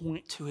Solomon's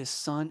point to his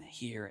son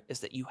here is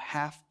that you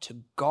have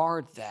to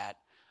guard that,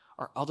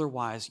 or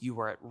otherwise you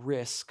are at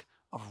risk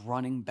of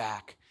running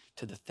back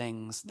to the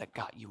things that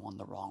got you on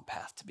the wrong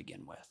path to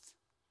begin with.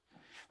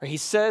 He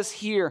says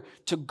here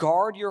to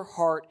guard your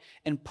heart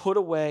and put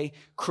away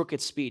crooked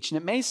speech. And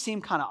it may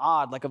seem kind of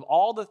odd, like of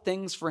all the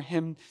things for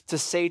him to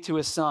say to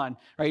his son,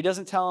 right? He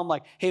doesn't tell him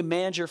like, hey,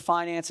 manage your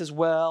finances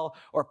well,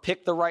 or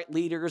pick the right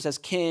leaders as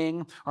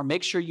king, or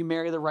make sure you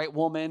marry the right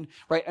woman,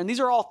 right? And these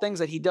are all things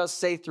that he does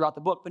say throughout the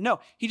book. But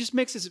no, he just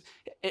makes this,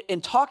 in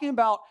talking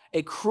about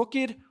a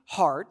crooked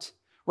heart,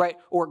 right,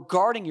 or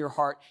guarding your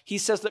heart, he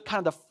says that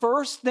kind of the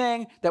first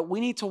thing that we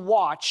need to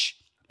watch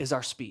is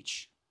our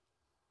speech.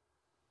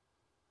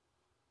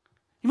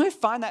 You might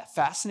find that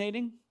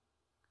fascinating,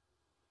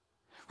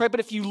 right? But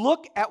if you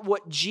look at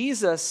what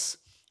Jesus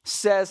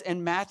says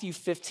in Matthew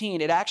 15,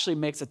 it actually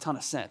makes a ton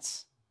of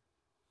sense.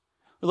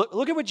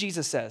 Look at what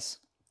Jesus says.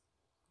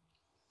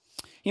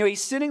 You know,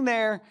 he's sitting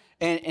there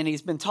and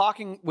he's been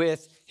talking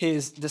with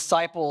his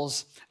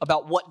disciples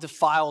about what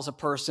defiles a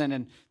person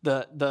and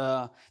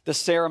the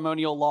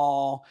ceremonial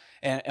law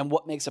and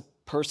what makes a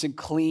person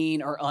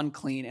clean or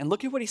unclean. And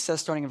look at what he says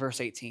starting in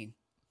verse 18.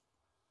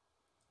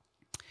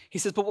 He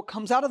says, but what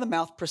comes out of the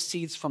mouth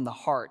proceeds from the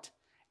heart,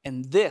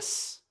 and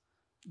this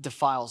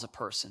defiles a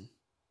person.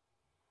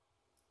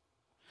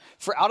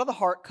 For out of the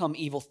heart come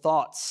evil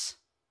thoughts,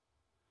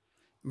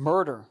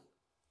 murder,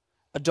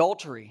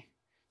 adultery,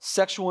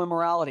 sexual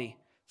immorality,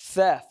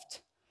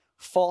 theft,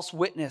 false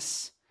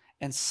witness,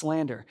 and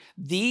slander.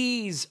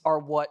 These are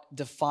what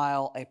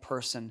defile a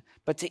person,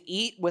 but to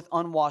eat with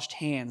unwashed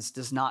hands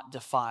does not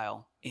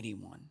defile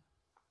anyone.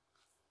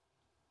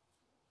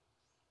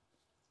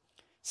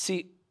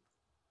 See,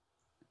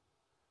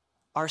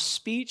 our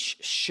speech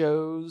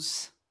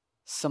shows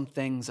some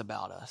things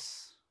about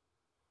us.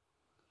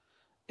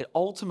 It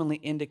ultimately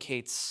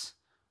indicates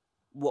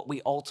what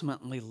we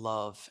ultimately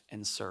love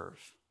and serve.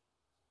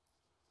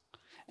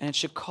 And it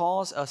should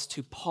cause us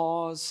to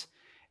pause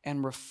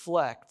and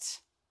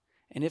reflect,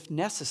 and if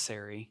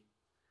necessary,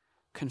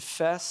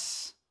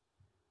 confess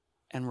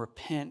and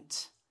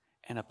repent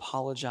and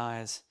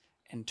apologize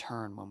and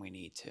turn when we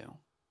need to.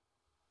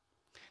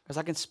 Because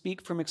I can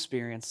speak from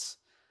experience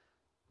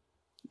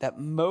that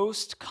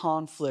most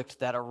conflict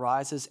that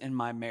arises in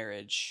my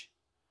marriage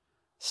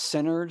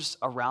centers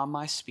around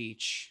my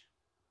speech,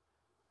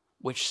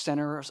 which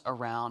centers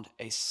around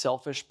a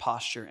selfish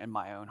posture in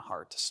my own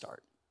heart to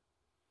start.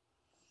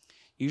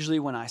 Usually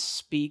when I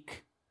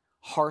speak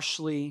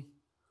harshly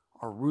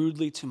or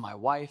rudely to my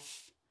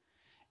wife,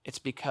 it's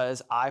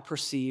because I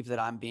perceive that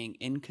I'm being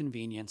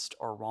inconvenienced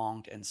or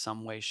wronged in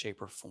some way,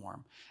 shape, or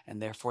form.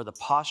 And therefore the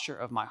posture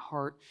of my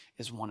heart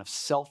is one of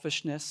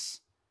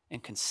selfishness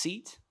and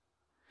conceit.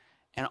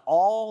 And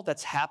all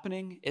that's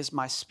happening is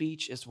my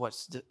speech is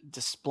what's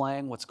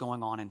displaying what's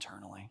going on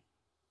internally.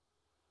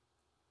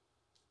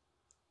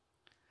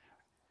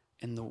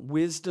 And the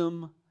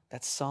wisdom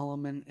that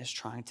Solomon is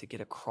trying to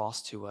get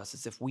across to us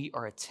is if we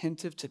are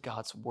attentive to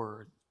God's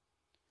word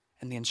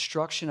and the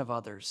instruction of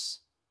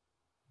others,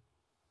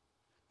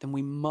 then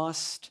we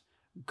must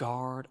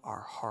guard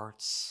our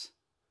hearts,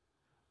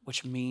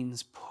 which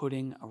means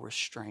putting a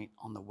restraint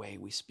on the way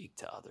we speak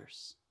to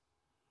others.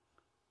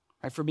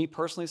 Right? For me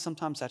personally,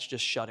 sometimes that's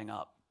just shutting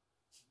up.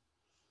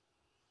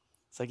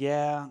 It's like,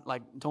 yeah,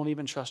 like don't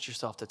even trust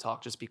yourself to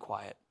talk, just be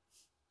quiet.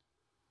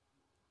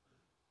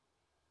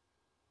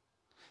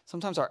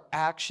 Sometimes our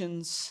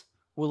actions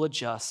will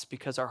adjust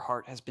because our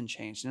heart has been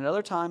changed. And at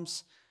other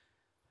times,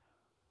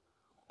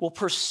 we'll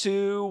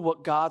pursue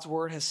what God's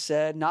word has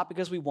said, not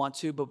because we want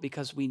to, but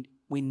because we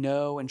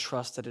know and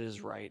trust that it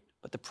is right.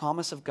 But the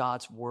promise of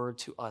God's word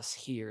to us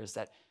here is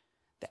that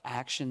the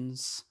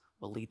actions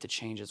will lead to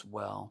change as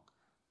well.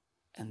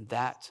 And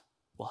that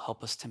will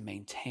help us to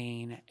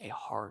maintain a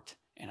heart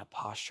and a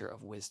posture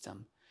of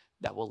wisdom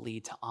that will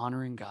lead to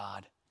honoring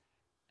God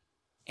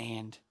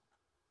and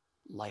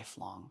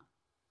lifelong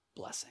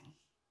blessing.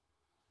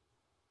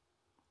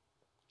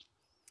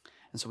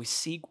 And so we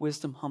seek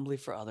wisdom humbly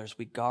for others.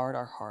 We guard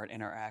our heart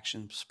and our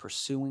actions,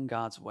 pursuing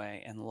God's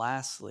way. And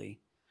lastly,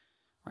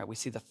 right, we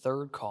see the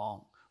third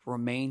call,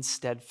 remain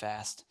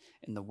steadfast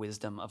in the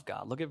wisdom of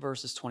God. Look at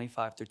verses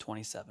 25 through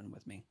 27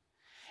 with me.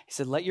 He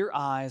said, let your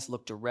eyes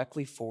look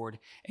directly forward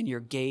and your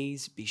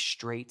gaze be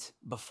straight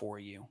before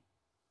you.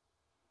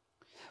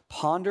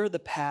 Ponder the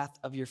path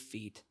of your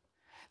feet,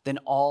 then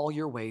all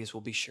your ways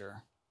will be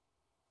sure.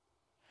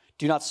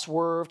 Do not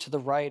swerve to the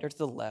right or to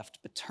the left,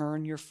 but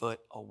turn your foot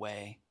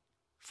away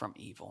from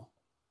evil.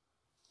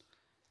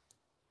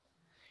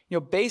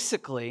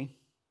 Basically,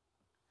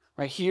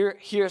 right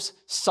here's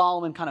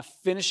Solomon kind of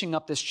finishing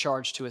up this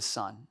charge to his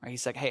son. Right?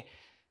 He's like, hey,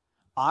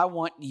 I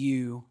want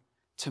you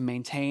to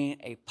maintain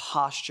a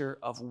posture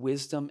of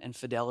wisdom and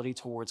fidelity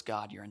towards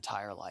God your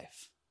entire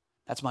life.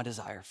 That's my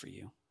desire for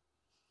you.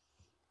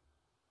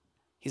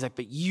 He's like,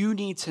 but you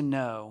need to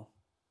know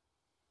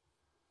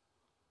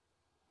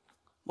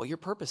what your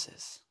purpose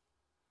is.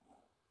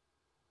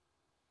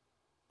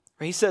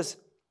 Right? He says,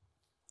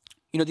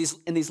 in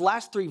these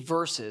last 3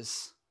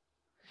 verses,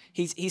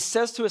 he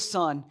says to his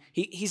son,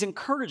 he's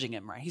encouraging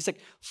him, right? He's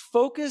like,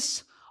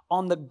 focus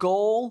on the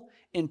goal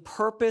and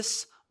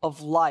purpose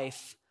of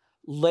life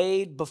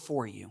laid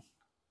before you.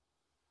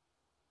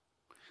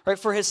 Right?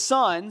 For his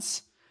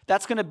sons,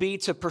 that's going to be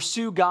to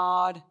pursue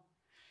God,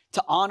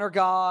 to honor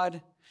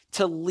God,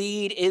 to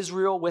lead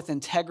Israel with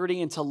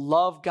integrity and to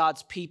love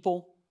God's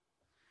people,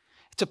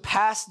 to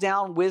pass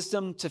down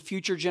wisdom to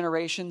future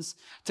generations,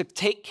 to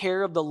take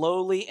care of the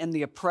lowly and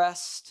the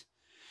oppressed,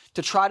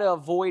 to try to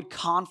avoid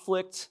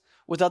conflict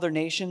with other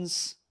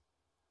nations,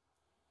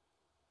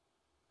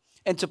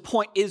 and to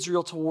point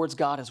Israel towards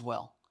God as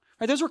well.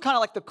 Right? Those were kind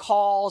of like the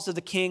calls of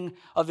the king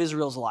of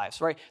Israel's lives,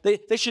 right?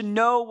 They should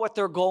know what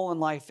their goal in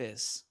life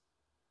is.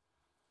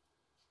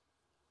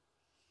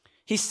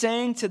 He's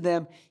saying to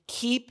them,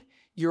 keep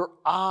your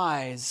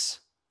eyes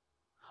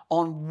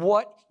on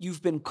what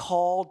you've been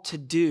called to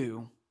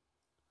do.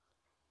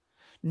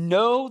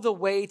 Know the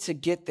way to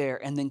get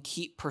there and then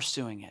keep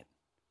pursuing it.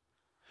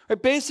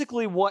 Right?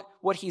 Basically,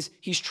 what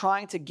he's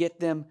trying to get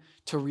them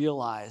to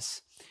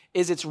realize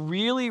is it's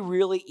really,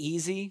 really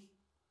easy.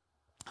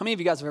 How many of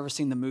you guys have ever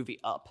seen the movie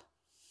Up?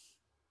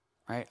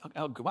 Right?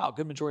 Oh, wow,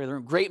 good majority of the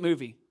room. Great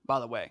movie, by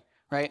the way.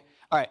 Right?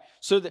 All right.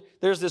 So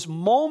there's this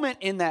moment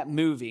in that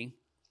movie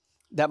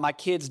that my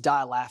kids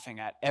die laughing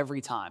at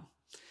every time.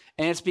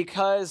 And it's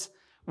because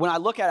when I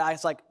look at it,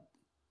 it's like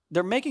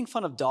they're making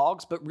fun of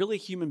dogs, but really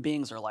human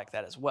beings are like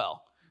that as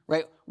well.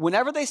 Right?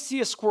 Whenever they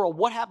see a squirrel,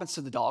 what happens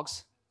to the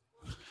dogs?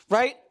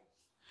 Right?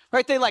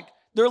 Right? They're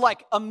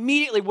like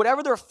immediately,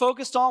 whatever they're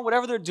focused on,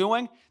 whatever they're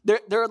doing,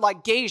 their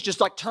like gaze just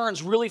like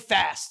turns really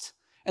fast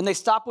and they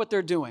stop what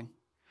they're doing.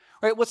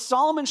 Right? What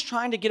Solomon's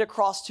trying to get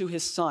across to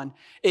his son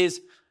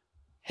is,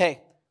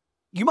 hey,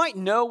 you might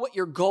know what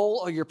your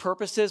goal or your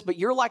purpose is, but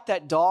you're like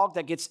that dog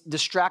that gets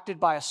distracted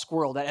by a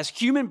squirrel. That as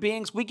human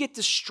beings, we get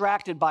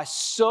distracted by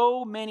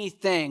so many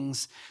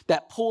things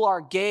that pull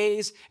our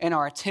gaze and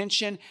our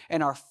attention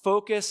and our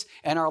focus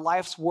and our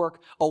life's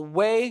work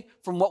away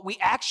from what we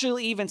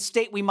actually even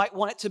state we might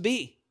want it to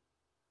be.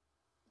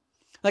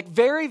 Like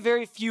very,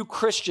 very few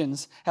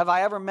Christians have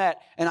I ever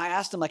met, and I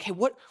asked them, like, hey,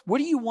 what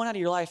do you want out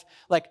of your life?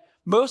 Like,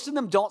 most of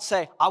them don't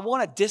say, I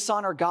want to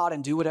dishonor God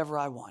and do whatever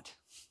I want.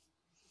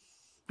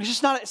 It's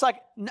just not, it's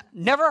like,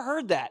 never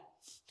heard that.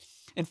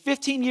 In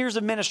 15 years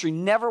of ministry,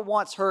 never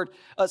once heard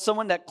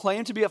someone that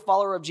claimed to be a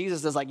follower of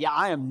Jesus that's like, yeah,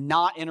 I am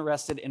not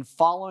interested in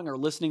following or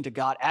listening to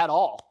God at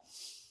all.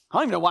 I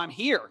don't even know why I'm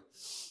here.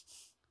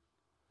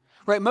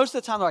 Right? Most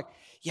of the time they're like,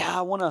 yeah,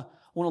 I want to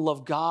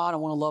love God. I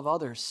want to love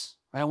others.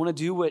 Right? I want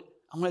to do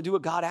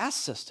what God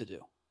asks us to do.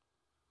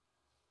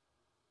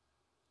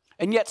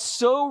 And yet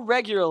so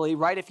regularly,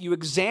 right, if you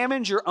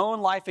examined your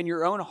own life and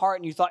your own heart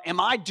and you thought, am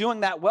I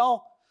doing that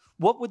well?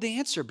 What would the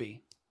answer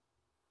be?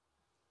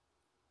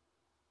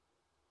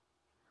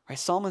 Right?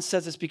 Solomon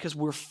says this because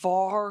we're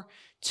far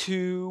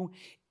too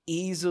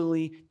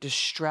easily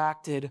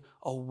distracted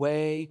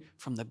away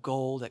from the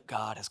goal that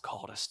God has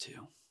called us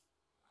to.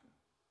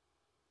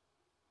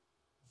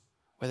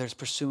 Whether it's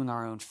pursuing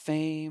our own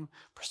fame,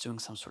 pursuing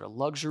some sort of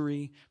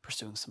luxury,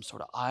 pursuing some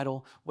sort of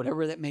idol,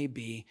 whatever that may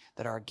be,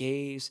 that our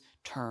gaze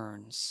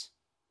turns.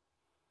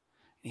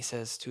 And he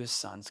says to his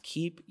sons,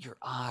 keep your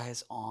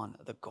eyes on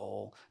the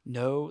goal.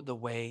 Know the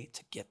way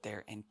to get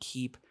there and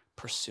keep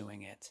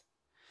pursuing it.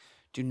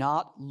 Do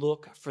not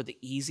look for the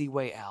easy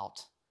way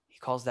out. He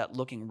calls that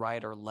looking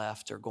right or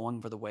left or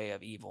going for the way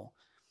of evil.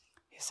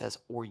 He says,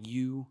 or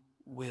you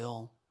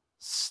will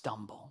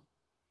stumble.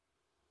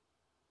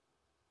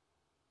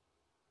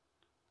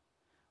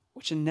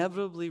 Which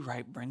inevitably,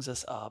 right, brings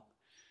us up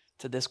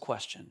to this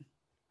question,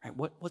 right?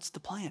 What's the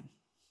plan?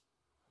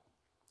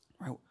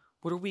 Right?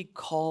 What are we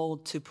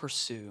called to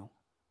pursue?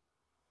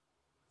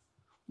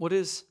 What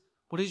is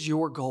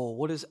your goal?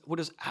 What is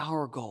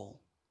our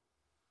goal?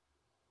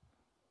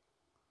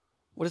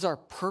 What is our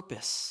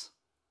purpose?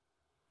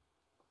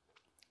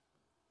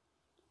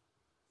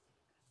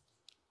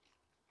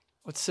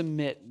 Let's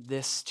submit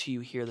this to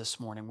you here this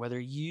morning. Whether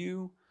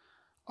you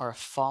are a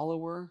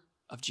follower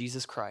of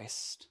Jesus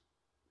Christ,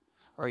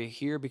 or you're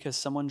here because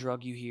someone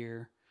drug you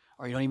here,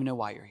 or you don't even know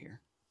why you're here.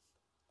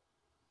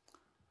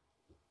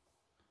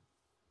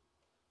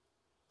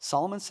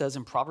 Solomon says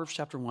in Proverbs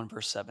chapter 1,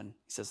 verse 7,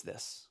 he says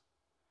this: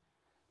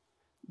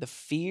 "The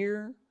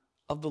fear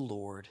of the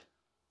Lord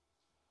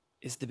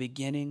is the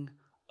beginning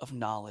of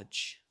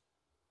knowledge.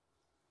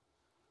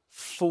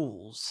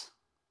 Fools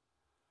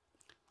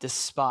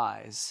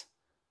despise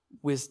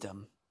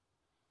wisdom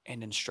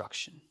and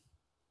instruction."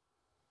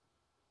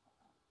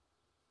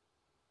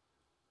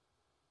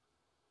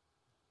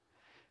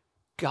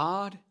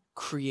 God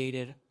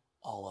created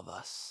all of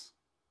us.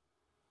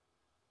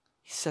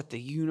 He set the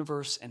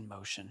universe in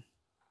motion.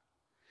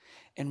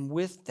 And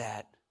with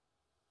that,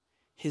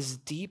 his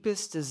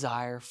deepest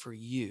desire for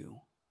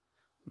you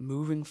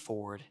moving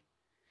forward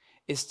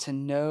is to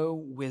know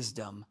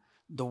wisdom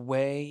the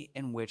way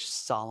in which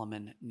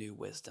Solomon knew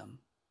wisdom,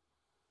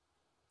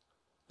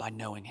 by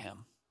knowing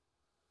him.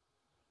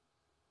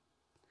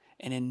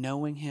 And in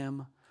knowing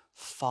him,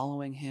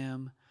 following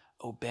him,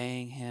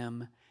 obeying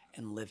him,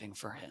 and living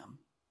for him.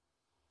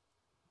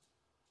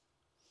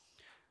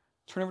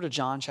 Turn over to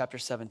John chapter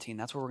 17.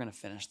 That's where we're going to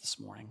finish this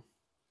morning.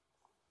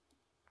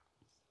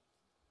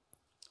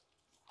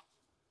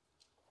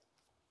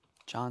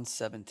 John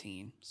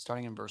 17,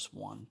 starting in verse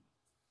 1.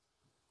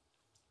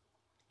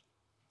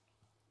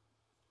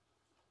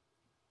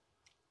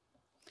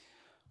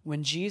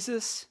 When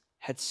Jesus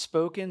had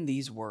spoken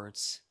these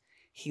words,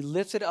 he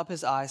lifted up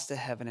his eyes to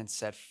heaven and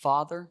said,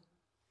 "Father,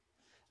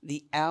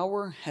 the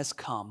hour has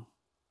come.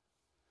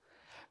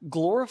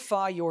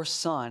 Glorify your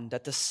Son,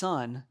 that the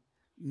Son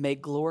may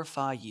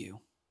glorify you,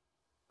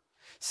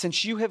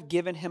 since you have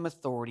given him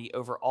authority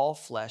over all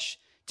flesh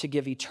to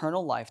give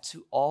eternal life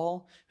to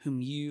all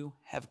whom you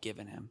have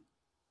given him.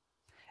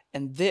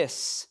 And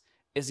this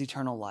is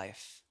eternal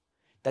life,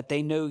 that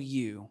they know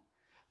you,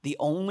 the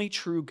only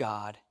true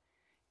God,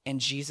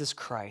 and Jesus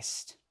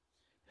Christ,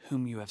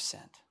 whom you have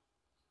sent."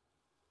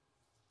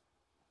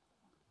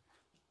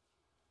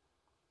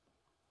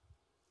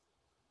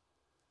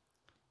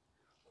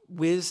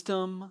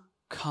 Wisdom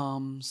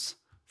comes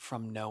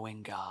from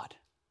knowing God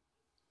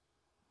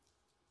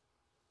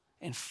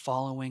and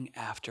following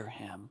after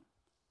him.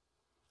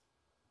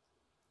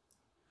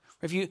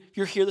 If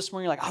you're here this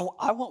morning, you're like,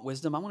 I want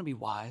wisdom, I want to be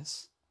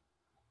wise.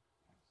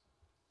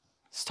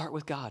 Start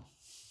with God.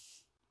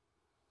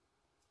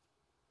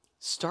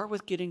 Start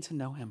with getting to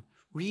know him.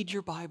 Read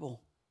your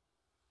Bible.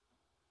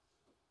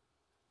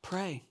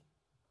 Pray.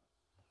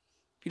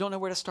 If you don't know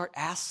where to start,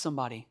 ask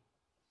somebody.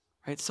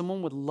 Right?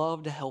 Someone would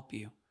love to help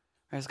you.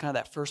 Right? It's kind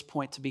of that first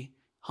point, to be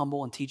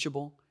humble and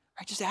teachable.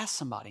 Right? Just ask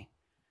somebody.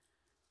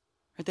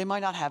 Right? They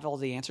might not have all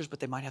the answers, but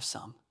they might have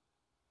some.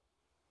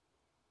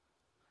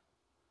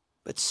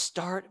 But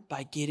start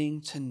by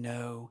getting to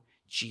know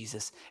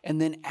Jesus. And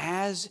then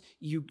as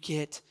you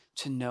get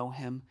to know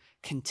him,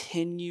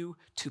 continue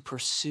to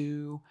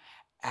pursue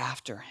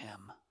after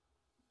him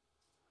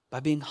by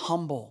being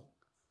humble,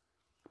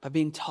 by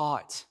being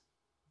taught,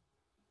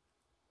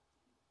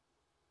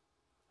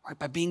 right?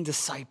 By being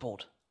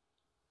discipled.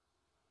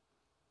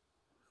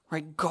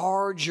 Right?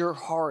 Guard your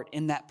heart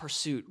in that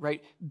pursuit,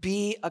 right?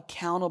 Be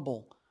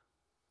accountable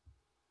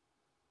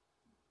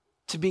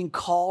to being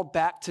called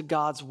back to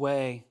God's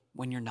way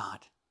when you're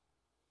not.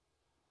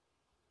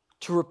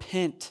 To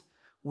repent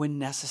when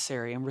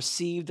necessary and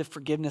receive the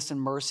forgiveness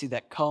and mercy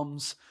that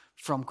comes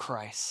from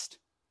Christ.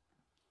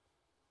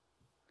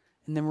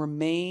 And then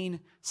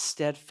remain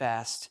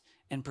steadfast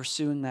in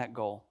pursuing that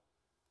goal.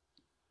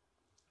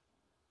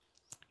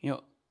 You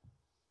know,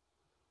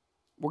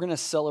 we're going to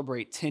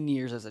celebrate 10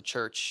 years as a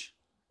church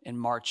in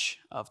March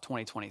of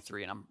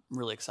 2023, and I'm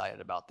really excited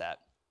about that.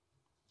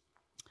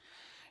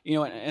 You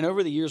know, and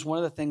over the years, one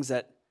of the things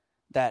that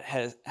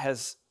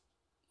has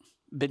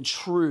been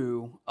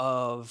true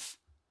of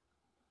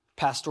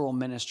pastoral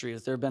ministry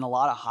is there have been a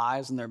lot of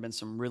highs and there have been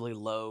some really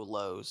low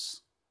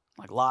lows,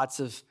 like lots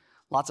of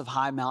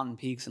high mountain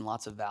peaks and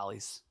lots of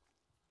valleys.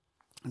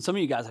 And some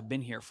of you guys have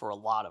been here for a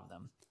lot of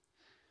them.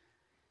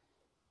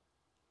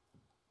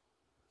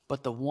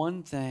 But the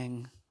one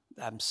thing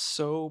that I'm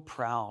so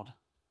proud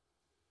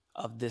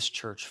of this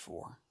church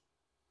for,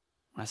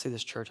 when I say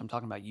this church, I'm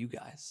talking about you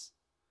guys,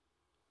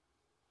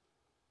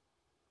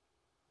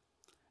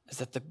 is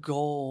that the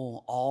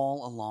goal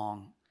all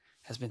along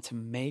has been to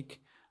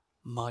make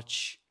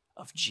much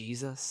of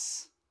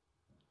Jesus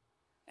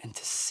and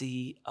to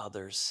see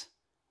others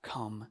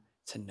come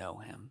to know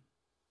him.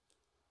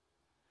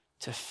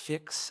 To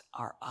fix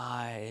our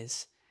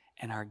eyes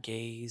and our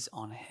gaze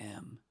on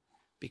him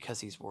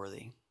because he's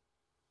worthy.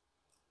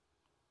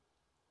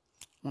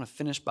 I want to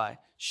finish by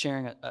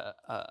sharing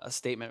a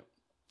statement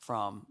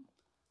from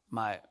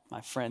my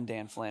friend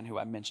Dan Flynn, who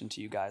I mentioned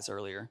to you guys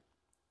earlier.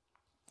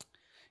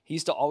 He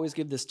used to always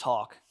give this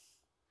talk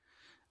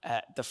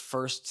at the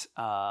first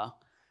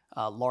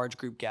large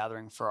group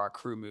gathering for our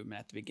crew movement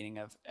at the beginning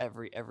of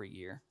every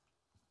year.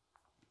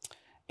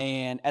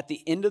 And at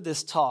the end of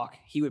this talk,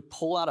 he would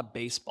pull out a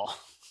baseball.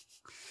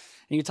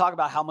 And he would talk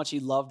about how much he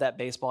loved that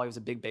baseball. He was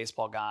a big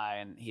baseball guy,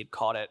 and he had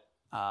caught it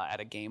at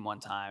a game one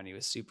time, and he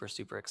was super,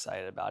 super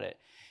excited about it.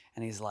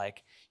 And he's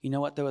like, you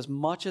know what, though, as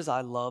much as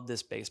I love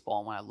this baseball,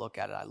 and when I look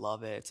at it, I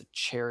love it. It's a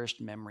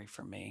cherished memory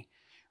for me,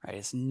 right?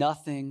 It's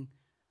nothing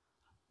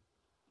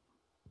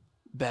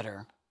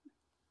better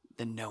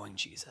than knowing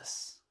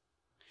Jesus.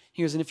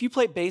 Here's, and if you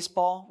play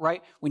baseball,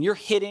 right, when you're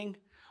hitting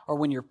or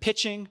when you're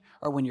pitching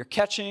or when you're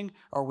catching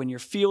or when you're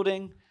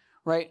fielding,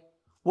 right,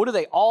 what do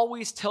they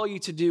always tell you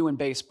to do in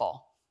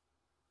baseball?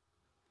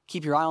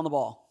 Keep your eye on the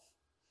ball,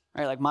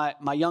 right? Like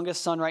my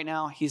youngest son right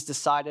now, he's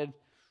decided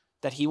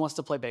that he wants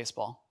to play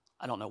baseball.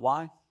 I don't know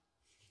why.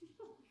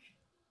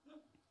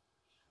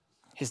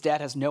 His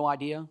dad has no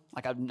idea.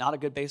 Like, I'm not a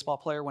good baseball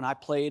player. When I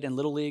played in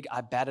Little League,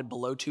 I batted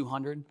below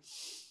 200.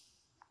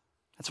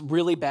 That's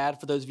really bad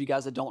for those of you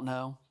guys that don't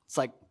know. It's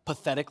like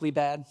pathetically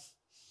bad.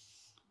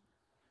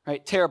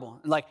 Right?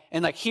 Terrible.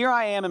 And here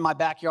I am in my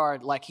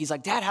backyard. Like, he's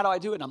like, Dad, how do I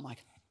do it? And I'm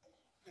like,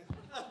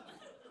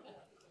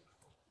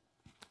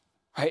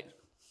 right?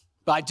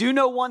 But I do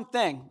know one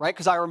thing, right?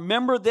 Because I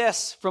remember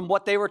this from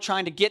what they were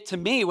trying to get to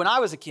me when I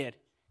was a kid.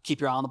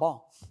 Keep your eye on the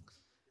ball.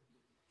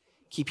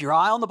 Keep your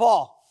eye on the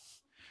ball.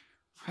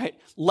 Right?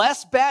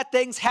 Less bad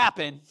things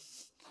happen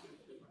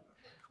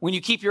when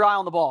you keep your eye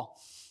on the ball.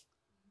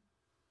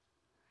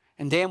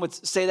 And Dan would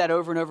say that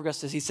over and over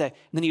again. He'd say, and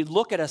then he'd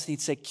look at us and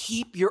he'd say,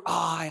 keep your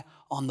eye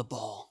on the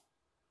ball.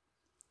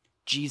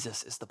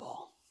 Jesus is the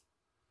ball.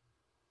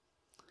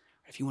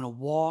 If you want to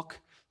walk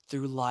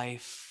through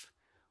life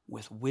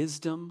with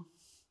wisdom,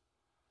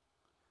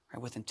 right,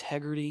 with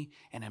integrity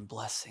and in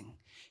blessing,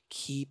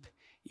 keep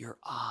your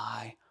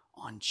eye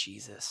on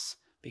Jesus,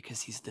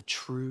 because he's the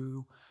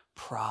true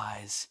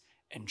prize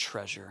and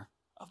treasure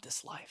of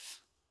this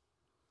life.